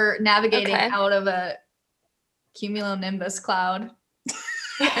 or navigating out of a cumulonimbus cloud.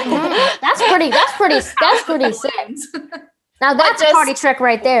 That's pretty sick. Now that's a party trick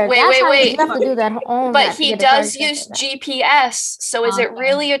right there. Wait, that's how wait. You have to do that. But he does use GPS, so is it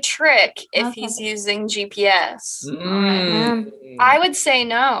really a trick if he's using GPS? I would say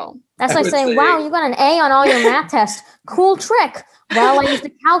no. That's like saying, wow, you got an A on all your math tests. Cool trick. Well, I use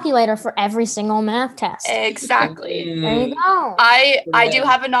the calculator for every single math test. Exactly. There you go. I do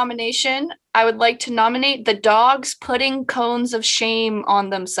have a nomination. I would like to nominate the dogs putting cones of shame on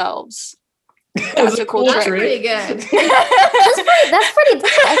themselves. That's a cool trick. That's pretty good. That's pretty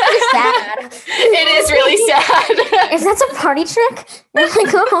sad. It is really sad. If that's a party trick, oh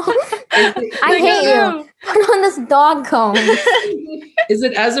my God. I hate you. Put on this dog cone. Is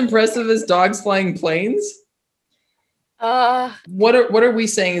it as impressive as dogs flying planes? What are we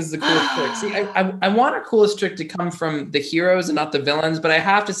saying is the coolest trick? See, I want our coolest trick to come from the heroes and not the villains, but I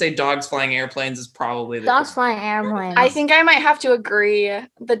have to say dogs flying airplanes is probably the dogs flying airplanes. I think I might have to agree.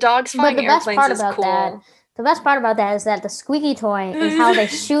 The dogs flying airplanes is cool. The best part about that is that the squeaky toy is how they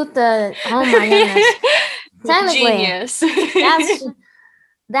shoot the. Oh my goodness! Technically, genius.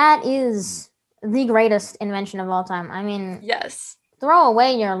 that is the greatest invention of all time. I mean, yes. Throw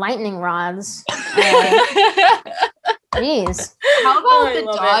away your lightning rods. Jeez. How about the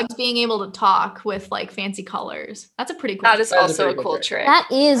dogs being able to talk with like fancy colors? That's a pretty cool. That is also a cool trick. That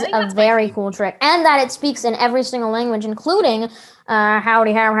is a very cool trick, and that it speaks in every single language, including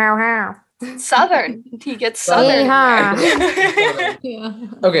howdy how. Southern. He gets Southern. Yeah.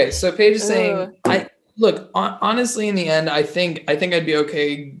 Okay, so Paige is saying, honestly, in the end, I think I'd be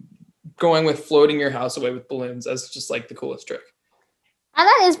okay going with floating your house away with balloons as just like the coolest trick. And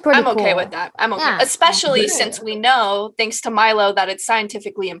that is pretty cool. I'm okay with that. I'm okay. Yeah. Especially since we know, thanks to Milo, that it's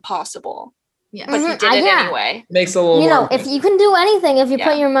scientifically impossible. Yeah. But he did it anyway. Makes a little more if you can do anything if you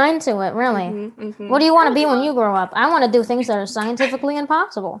put your mind to it, really. What do you want to be when you grow up? I want to do things that are scientifically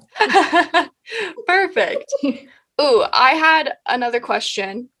impossible. Perfect. Ooh, I had another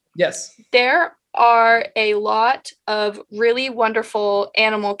question. Yes. There are a lot of really wonderful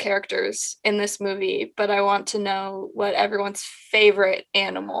animal characters in this movie, but I want to know what everyone's favorite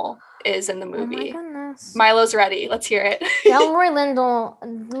animal is in the movie. Oh my goodness. Milo's ready. Let's hear it. Delroy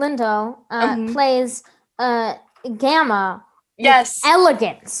Lindo plays Gamma. Yes.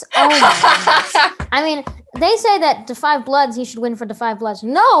 Elegance. Oh my goodness. I mean, they say that Da 5 Bloods, he should win for Da 5 Bloods.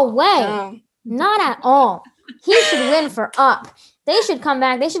 No way. Not at all. He should win for Up. They should come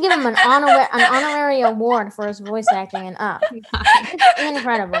back. They should give him an honorary award for his voice acting in Up. It's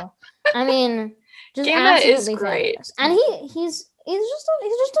incredible. I mean, just Gamma absolutely is great. fabulous. And he's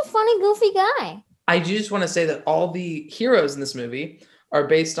just a funny, goofy guy. I just want to say that all the heroes in this movie are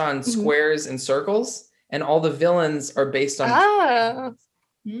based on squares and circles, and all the villains are based on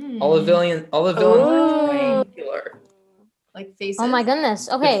all the villains are triangular. Like faces. Oh my goodness.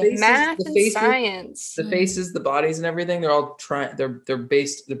 Okay. Math and science. The faces, the bodies, and everything, they're all they're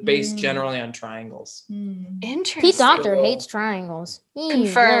based generally on triangles. Interesting. Pete Docter hates triangles. He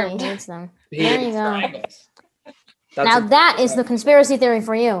Confirmed. really hates them. He There hates you go. triangles. Now that is the conspiracy theory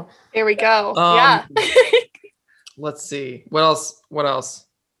for you. Here we go. Yeah. Let's see. What else?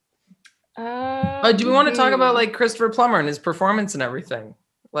 Do we want to talk about like Christopher Plummer and his performance and everything?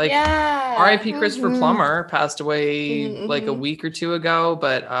 Like, R.I.P. Christopher Plummer passed away like a week or two ago,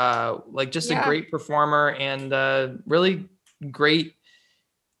 but like just a great performer and really great,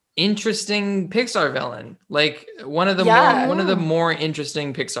 interesting Pixar villain. Like one of the more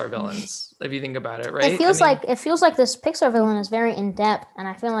interesting Pixar villains, if you think about it, right? It feels like this Pixar villain is very in depth, and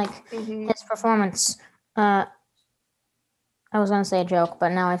I feel like his performance. I was gonna say a joke, but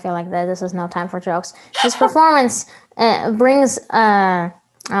now I feel like that this is no time for jokes. His performance brings.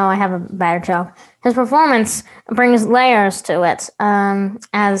 Oh, I have a better joke. His performance brings layers to it,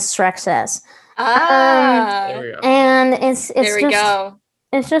 as Shrek says. There we go. And it's there we just, go.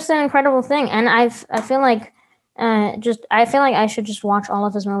 it's just an incredible thing, and I feel like I should just watch all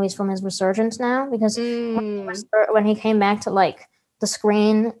of his movies from his resurgence now, because when he came back to like the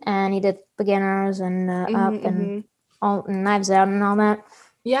screen and he did Beginners and Up and all Knives Out and all that.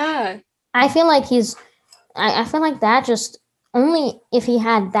 Yeah, I feel like I feel like that just only if he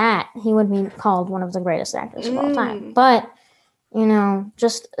had that he would be called one of the greatest actors of all time. But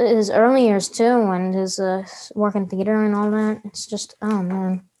just his early years too, and his work in theater and all that. It's just, oh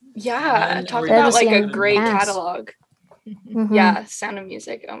man. Yeah, talk about like a great catalog. Yeah, Sound of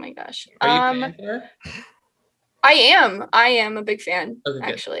Music. Oh my gosh. Are you a fan there? I am a big fan,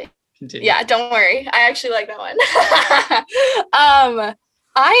 actually. Continue. Yeah, don't worry. I actually like that one.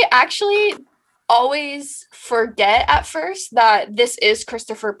 I actually always forget at first that this is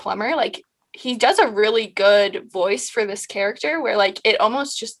Christopher Plummer. Like, he does a really good voice for this character where like it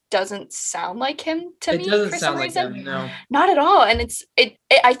almost just doesn't sound like him to me for some reason. Like him, no. Not at all. And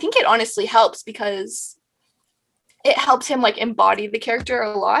I think it honestly helps because it helps him like embody the character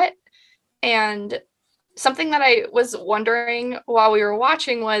a lot. And something that I was wondering while we were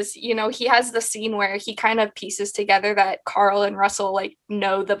watching was, he has the scene where he kind of pieces together that Carl and Russell like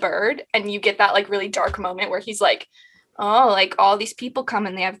know the bird, and you get that like really dark moment where he's like, oh, like all these people come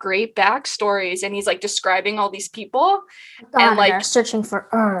and they have great backstories, and he's like describing all these people and like they're searching for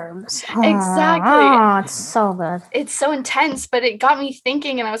herbs. Exactly. Oh, it's so good. It's so intense, but it got me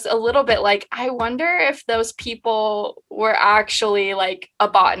thinking, and I was a little bit like, I wonder if those people were actually like a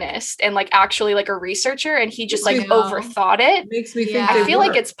botanist and like actually like a researcher, and he just like overthought it. Makes me think. I feel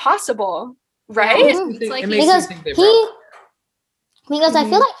like it's possible, right? It's like because I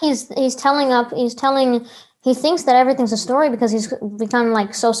feel like he's telling. He thinks that everything's a story because he's become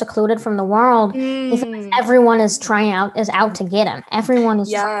like so secluded from the world. He thinks everyone is out to get him. Everyone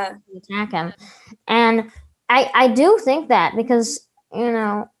is trying to attack him. And I do think that because,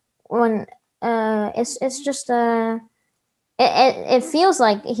 when it's just it feels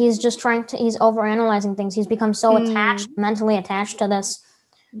like he's just he's overanalyzing things. He's become so mentally attached to this.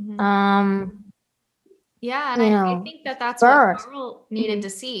 Yeah, and I think that's what Carl needed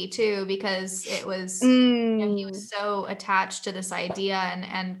to see too, because it was he was so attached to this idea,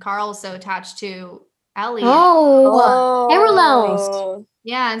 and Carl's so attached to Ellie. Parallels.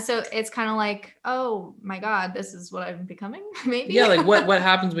 Yeah, and so it's kind of like, oh my God, this is what I'm becoming. Maybe. Yeah, like what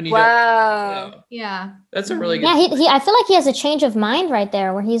happens when you don't? Yeah, that's a really good. Yeah, I feel like he has a change of mind right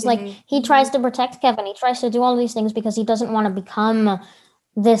there, where he's like he tries to protect Kevin. He tries to do all these things because he doesn't want to become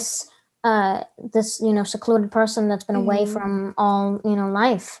this secluded person that's been away from all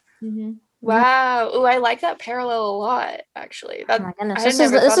life. Wow. Ooh, I like that parallel a lot, actually. Oh my goodness, this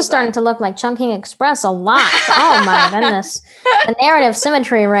is starting to look like Chungking Express a lot. Oh my goodness, the narrative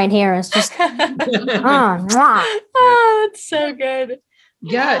symmetry right here is just it's so good.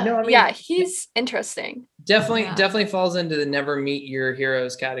 Yeah, no, I mean, he's interesting. Definitely falls into the never meet your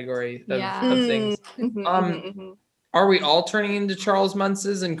heroes category of things. Are we all turning into Charles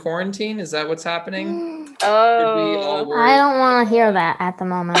Munces in quarantine? Is that what's happening? Oh, I don't want to hear that at the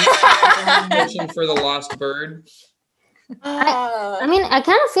moment. Searching for the lost bird. I mean, I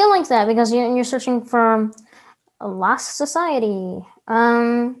kind of feel like that because you're searching for a lost society.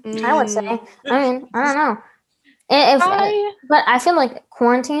 I would say. I mean, I don't know. But I feel like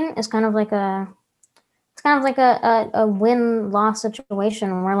quarantine is kind of like a win-loss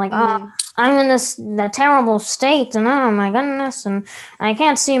situation where like, I'm in the terrible state, and oh my goodness, and I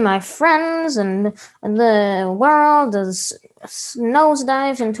can't see my friends, and the world is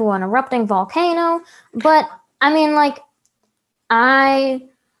nosedives into an erupting volcano. But I mean, like, I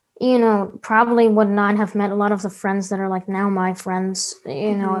probably would not have met a lot of the friends that are like now my friends,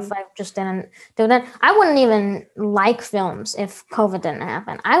 if I just didn't do that. I wouldn't even like films if COVID didn't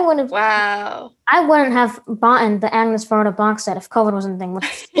happen. I wouldn't have bought the Agnes Varda box set if COVID wasn't a thing, which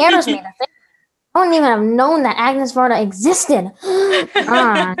scares me to think. I wouldn't even have known that Agnes Varda existed.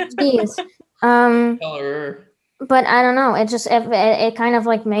 Jeez. But I don't know. It just it kind of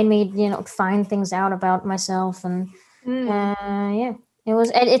like made me find things out about myself, and it's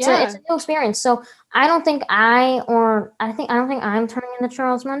a new experience. So I don't think I'm turning into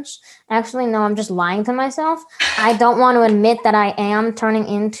Charles Munch. Actually, no, I'm just lying to myself. I don't want to admit that I am turning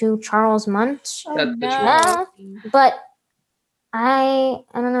into Charles Munch. But I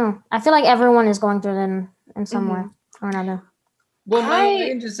don't know. I feel like everyone is going through it in some way or another. Well, I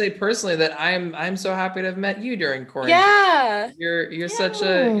can just say personally that I'm so happy to have met you during quarantine. Yeah, you're such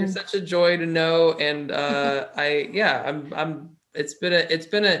a joy to know, and It's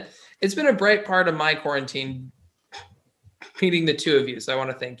been a bright part of my quarantine meeting the two of you. So I want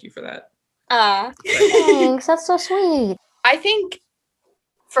to thank you for that. Thanks. That's so sweet. I think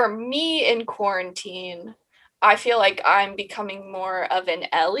For me in quarantine, I feel like I'm becoming more of an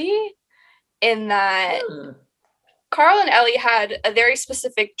Ellie in that Carl and Ellie had a very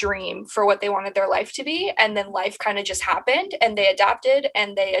specific dream for what they wanted their life to be, and then life kind of just happened, and they adapted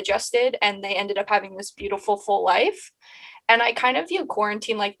and they adjusted, and they ended up having this beautiful full life. And I kind of view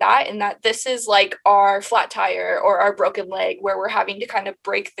quarantine like that, in that this is like our flat tire or our broken leg, where we're having to kind of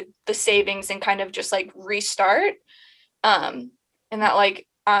break the savings and kind of just like restart. And that like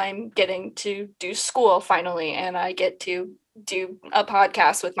I'm getting to do school finally, and I get to do a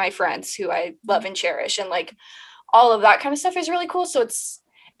podcast with my friends who I love and cherish, and like all of that kind of stuff is really cool. So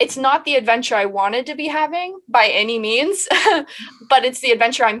it's not the adventure I wanted to be having by any means, but it's the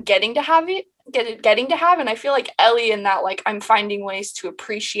adventure I'm getting to have, and I feel like Ellie in that, like, I'm finding ways to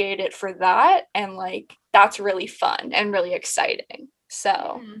appreciate it for that, and like that's really fun and really exciting.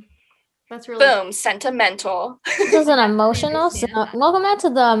 So that's really boom, sentimental. This is an emotional. Welcome back to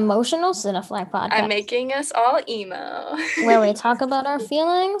the Emotional Cineflag podcast. I'm making us all emo. Where we talk about our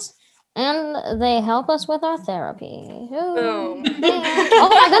feelings and they help us with our therapy. Boom. Oh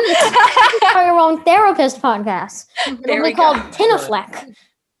my goodness! For your own therapist podcast. It'll be called Tinafleck,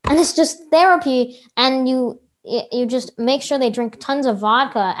 and it's just therapy. And you just make sure they drink tons of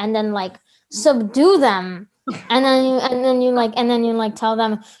vodka, and then like subdue them. And then you tell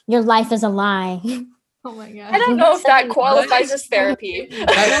them your life is a lie. Oh my god! I don't know if that qualifies as therapy.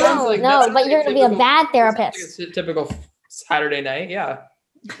 No, but you're gonna be a bad therapist. Like a typical Saturday night, yeah.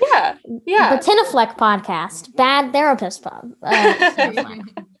 Yeah. The Tinafleck podcast, bad therapist. Bad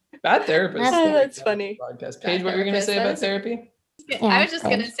therapist. That's funny. Podcast. Paige, what were you gonna say about therapy? Yeah, I was just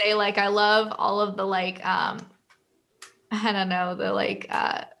gonna say, like, I love all of the like I don't know, the like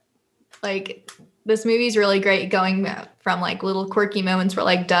this movie's really great, going from like little quirky moments where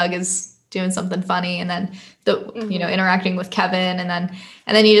like Doug is doing something funny, and then interacting with Kevin, and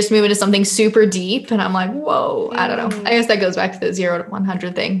then you just move into something super deep, and I'm like, whoa, I don't know. I guess that goes back to the 0 to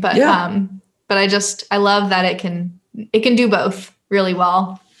 100 thing, but I love that it can do both really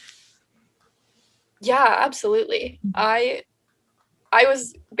well. Yeah, absolutely. I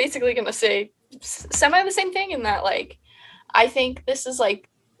was basically gonna say semi the same thing, in that like I think this is like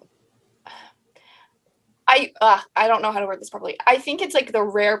I don't know how to word this properly. I think it's like the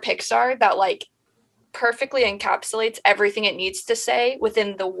rare Pixar that like perfectly encapsulates everything it needs to say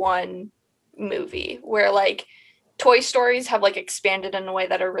within the one movie, where like Toy Stories have like expanded in a way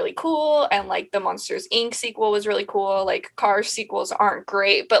that are really cool, and like the Monsters Inc. sequel was really cool. Like Cars sequels aren't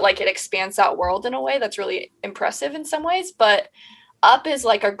great, but like it expands that world in a way that's really impressive in some ways. But Up is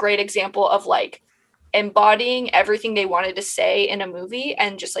like a great example of like embodying everything they wanted to say in a movie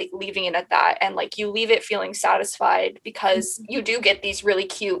and just like leaving it at that, and like you leave it feeling satisfied, because you do get these really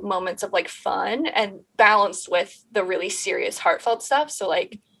cute moments of like fun and balanced with the really serious heartfelt stuff. So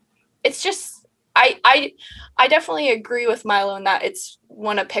like it's just I definitely agree with Milo in that it's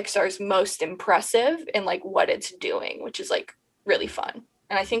one of Pixar's most impressive in like what it's doing, which is like really fun.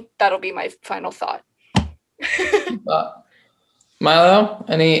 And I think that'll be my final thought. Milo,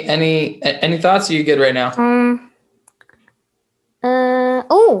 any thoughts? Are you good right now?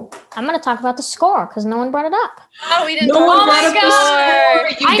 I'm gonna talk about the score because no one brought it up. Oh, we didn't talk about the score.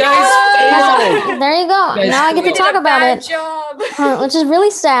 You guys failed. There you go. Now I get to talk about it. Job. Which is really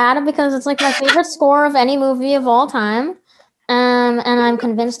sad because it's like my favorite score of any movie of all time. And I'm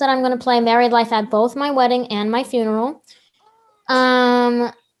convinced that I'm going to play Married Life at both my wedding and my funeral.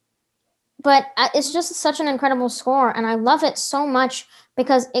 But it's just such an incredible score, and I love it so much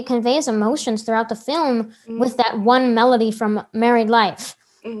because it conveys emotions throughout the film with that one melody from Married Life.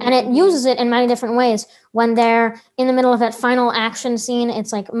 And it uses it in many different ways. When they're in the middle of that final action scene,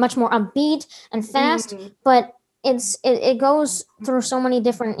 it's like much more upbeat and fast, but it goes through so many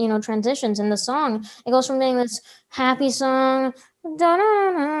different, transitions in the song. It goes from being this happy song,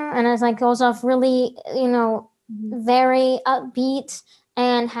 and it's like goes off really, very upbeat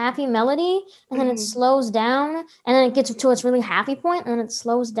and happy melody, and then it slows down, and then it gets to its really happy point, and then it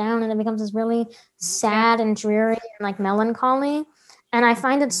slows down, and it becomes this really sad and dreary and like melancholy. And I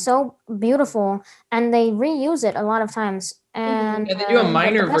find it so beautiful, and they reuse it a lot of times. And they do a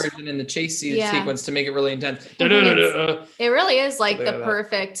minor version in the chase sequence to make it really intense. It really is like the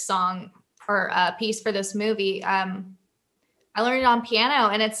perfect song or piece for this movie. I learned it on piano,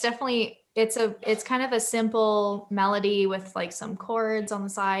 and it's definitely it's kind of a simple melody with like some chords on the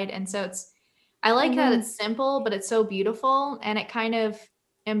side, and so I like that it's simple, but it's so beautiful, and it kind of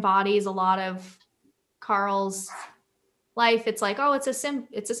embodies a lot of Carl's life. It's like, oh, it's a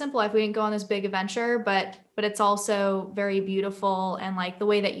simple life. We didn't go on this big adventure, but it's also very beautiful, and like the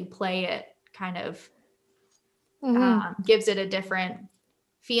way that you play it kind of gives it a different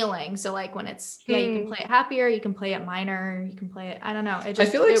feeling. So like when it's, you can play it happier, you can play it minor, you can play it, I don't know. It just,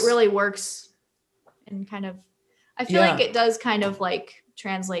 I feel like it really works and kind of, I feel like it does kind of like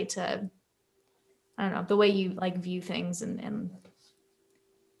translate to, I don't know, the way you like view things and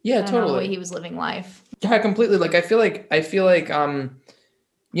yeah, totally. The way he was living life. Yeah, completely. Like, I feel like, you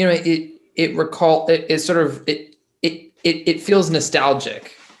know, it feels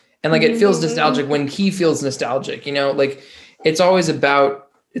nostalgic, and like, it feels nostalgic when he feels nostalgic, you know, like it's always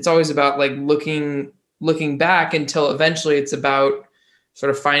about like looking back until eventually it's about sort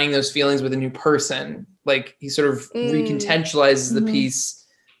of finding those feelings with a new person. Like he sort of recontextualizes the piece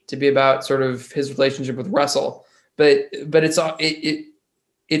to be about sort of his relationship with Russell, but it's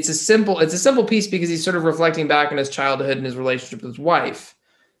a simple piece because he's sort of reflecting back on his childhood and his relationship with his wife.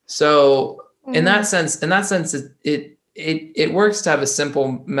 So in that sense, it works to have a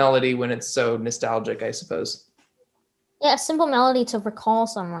simple melody when it's so nostalgic, I suppose. Yeah, a simple melody to recall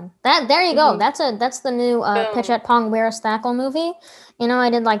someone. There you go. That's the new Pitchett Pong Weerasthakkel movie. You know, I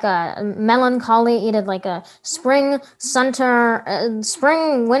did like a melancholy. You did like a spring, winter,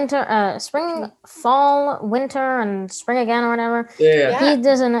 spring, fall, winter, and spring again or whatever. Yeah. He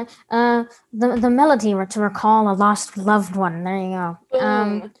does the melody to recall a lost loved one. There you go.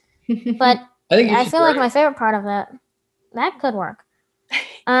 But I feel like my favorite part of that could work.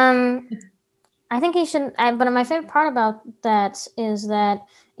 I think he should, but my favorite part about that is that,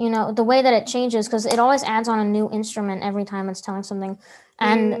 you know, the way that it changes, because it always adds on a new instrument every time it's telling something.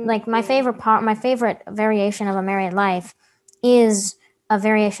 And like my favorite variation of A Married Life is a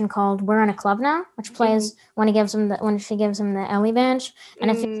variation called We're in a Club Now, which plays when she gives him the Ellie bench,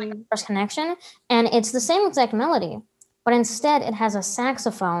 and it feels like a first connection. And it's the same exact melody, but instead it has a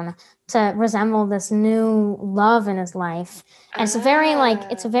saxophone to resemble this new love in his life. And it's a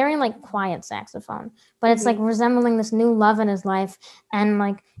very quiet saxophone, but it's like resembling this new love in his life. And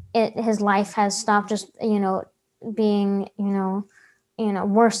like his life has stopped just, you know, being,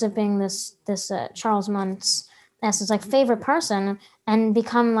 worshiping this Charles Muntz as his like favorite person, and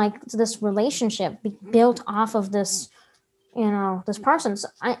become like this relationship built off of this, this person. So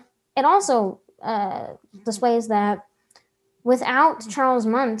it also displays that without Charles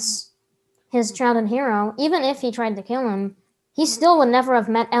Muntz, his childhood hero, even if he tried to kill him, he still would never have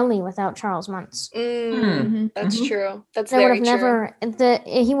met Ellie without Charles Muntz. That's true. That's they very would have true.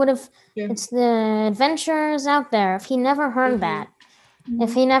 He would have. Yeah. It's the adventures out there. If he never heard that,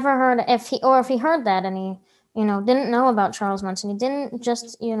 if he heard that and he, didn't know about Charles Muntz, and he didn't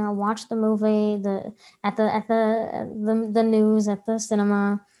just, watch the movie, the news at the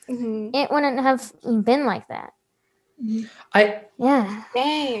cinema, it wouldn't have been like that.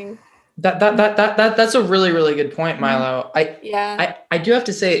 Dang. That's a really, really good point, Milo. I do have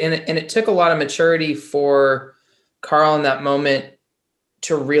to say, and it took a lot of maturity for Carl in that moment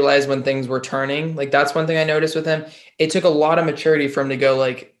to realize when things were turning. Like, that's one thing I noticed with him. It took a lot of maturity for him to go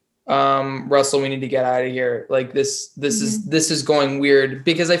like, Russell, we need to get out of here. Like this is going weird,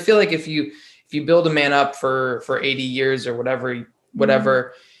 because I feel like if you build a man up for 80 years or whatever,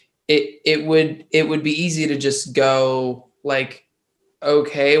 it would be easy to just go like,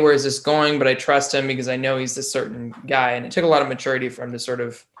 okay, where is this going? But I trust him because I know he's this certain guy. And it took a lot of maturity for him to sort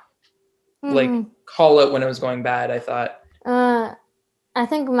of like call it when it was going bad, I thought. I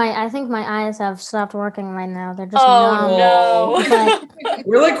think my eyes have stopped working right now. They're just no.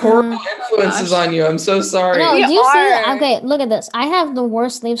 We're like horrible influences on you. I'm so sorry. No, do you see that? Okay, look at this. I have the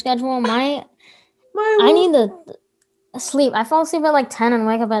worst sleep schedule. I need to sleep. I fall asleep at like 10 and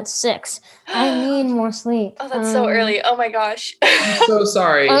wake up at 6. I need more sleep. Oh, that's so early. Oh my gosh. I'm so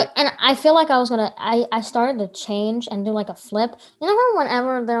sorry. And I feel like I started to change and do like a flip. You know how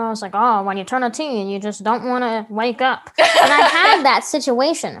whenever there was like, oh, when you turn a teen, you just don't want to wake up. And I had that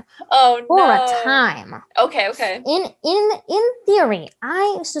situation for a time. Okay. In theory,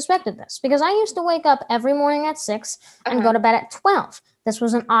 I suspected this because I used to wake up every morning at 6 and go to bed at 12. This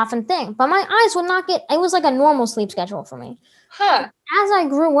was an often thing, but my eyes would not it was like a normal sleep schedule for me. As I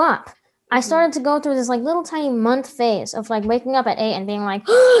grew up, I started to go through this like little tiny month phase of like waking up at 8 and being like,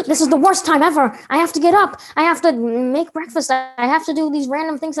 this is the worst time ever. I have to get up. I have to make breakfast. I have to do these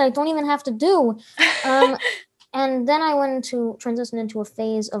random things that I don't even have to do. And then I went into transition into a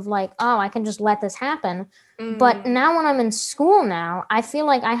phase of like, oh, I can just let this happen. But now when I'm in school now, I feel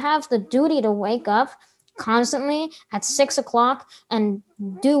like I have the duty to wake up constantly at 6 o'clock and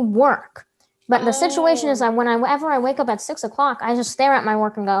do work. But the situation is that whenever I wake up at 6 o'clock, I just stare at my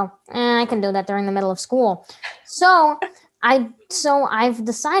work and go, I can do that during the middle of school. So I've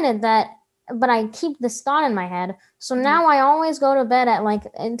decided that but I keep this thought in my head. So now I always go to bed at like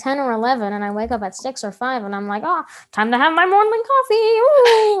 10 or 11 and I wake up at 6 or 5 and I'm like, oh, time to have my morning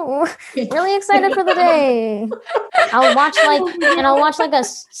coffee. Ooh, really excited for the day. I'll watch like a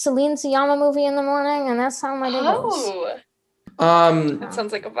Celine Sciamma movie in the morning and that's how my day goes. That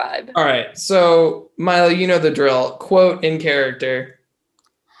sounds like a vibe. All right. So Milo, you know the drill. Quote in character.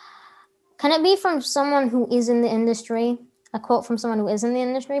 Can it be from someone who is in the industry? A quote from someone who is in the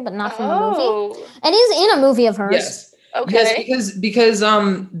industry, but not from a movie. It is in a movie of hers. Yes. Okay. Yes, because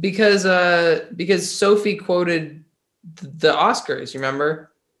Sophie quoted the Oscars. You remember?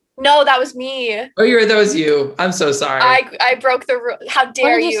 No, that was me. Oh, that was you. I'm so sorry. I broke the rule. How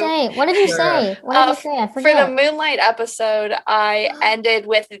dare you? What did you say? I forget. For the Moonlight episode, I ended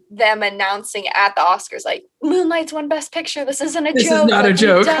with them announcing at the Oscars, like, Moonlight's won Best Picture. This isn't a joke. This is not a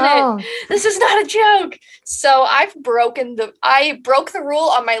joke. This is not a joke. So I broke the rule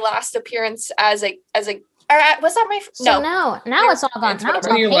on my last appearance as a was that my so now it's all gone. Now it's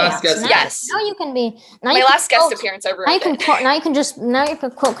all chaos. Yes. Now you can be my last guest appearance. I ruined it. Now your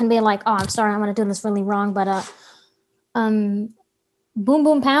quote can be like, oh, I'm sorry, I'm gonna do this really wrong, but boom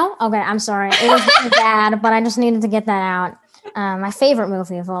boom pow. Okay, I'm sorry, it was really bad, but I just needed to get that out. My favorite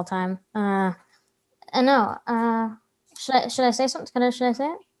movie of all time. No. Should I say something? Should I say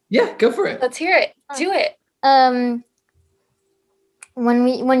it? Yeah, go for it. Let's hear it. Do it.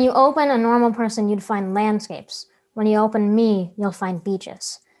 When you open a normal person, you'd find landscapes. When you open me, you'll find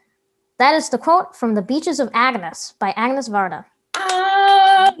beaches. That is the quote from The Beaches of Agnes by Agnes Varda.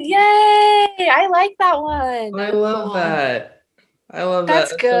 Oh, yay! I like that one. I love that.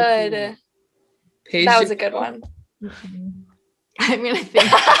 That's good. That was a good one. I'm gonna think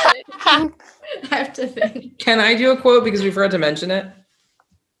about it. I have to think. Can I do a quote because we forgot to mention it?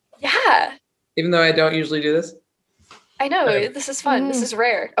 Yeah. Even though I don't usually do this? I know. This is fun. This is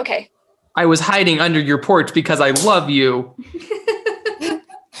rare. Okay. I was hiding under your porch because I love you.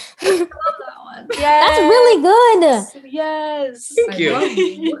 I love that one. Yes. That's really good. Yes. Thank you.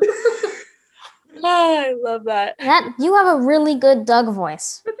 I love that. You have a really good Doug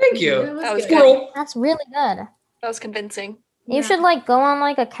voice. Thank you. That was good. That's really good. That was convincing. You should go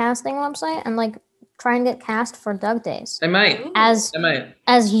on a casting website and try and get cast for Doug Days. I might. As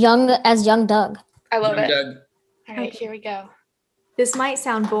young Doug. I love it. Doug. All right, here we go. This might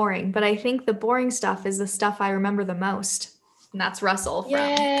sound boring, but I think the boring stuff is the stuff I remember the most. And that's Russell.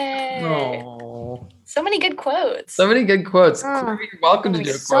 Yay. Oh. So many good quotes. Claire, you're welcome to do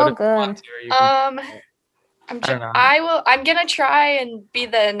a quote. So good. I'm gonna try and be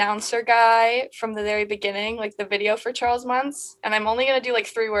the announcer guy from the very beginning, like the video for Charles Muntz. And I'm only gonna do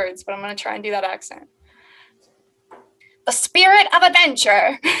 3 words, but I'm gonna try and do that accent. The spirit of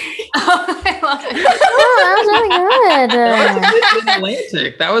adventure. I love it. That was really good.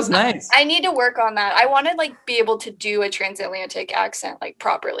 Transatlantic. That was nice. I need to work on that. I want to be able to do a transatlantic accent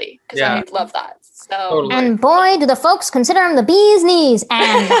properly because I love that. So totally. And boy, do the folks consider him the bee's knees,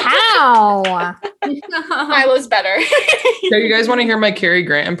 and how. Milo's better. So you guys want to hear my Cary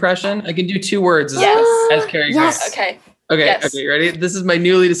Grant impression? I can do 2 words as Cary Grant. Okay. Okay. You ready? This is my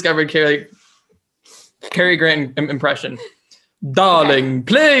newly discovered Cary Grant impression. Darling,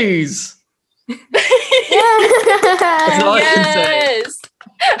 please. That's all I can say.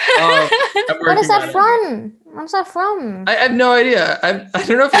 What is that from? What's that from? I have no idea. I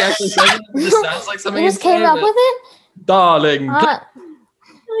don't know if he actually says it. It just sounds like something. You just came up with it? Darling. I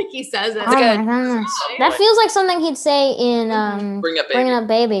feel like he says it. Oh my goodness. That feels like something he'd say in Bring Up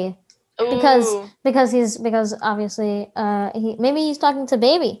Baby. Because obviously maybe he's talking to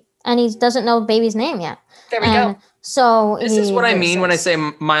Baby and he doesn't know Baby's name yet. There we go. So this is what I mean when I say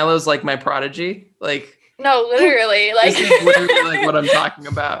Milo's my prodigy. No, literally. This is literally what I'm talking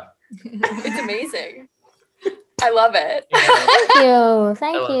about. It's amazing. I love it.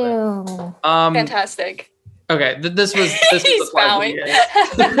 Thank you. Fantastic. Okay, this was He's bowing. This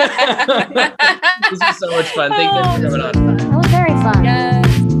was so much fun. Thank you for coming on. That was very fun. Yes.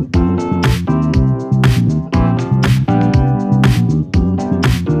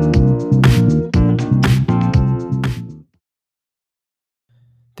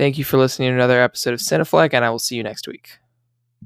 Thank you for listening to another episode of Cineflex, and I will see you next week.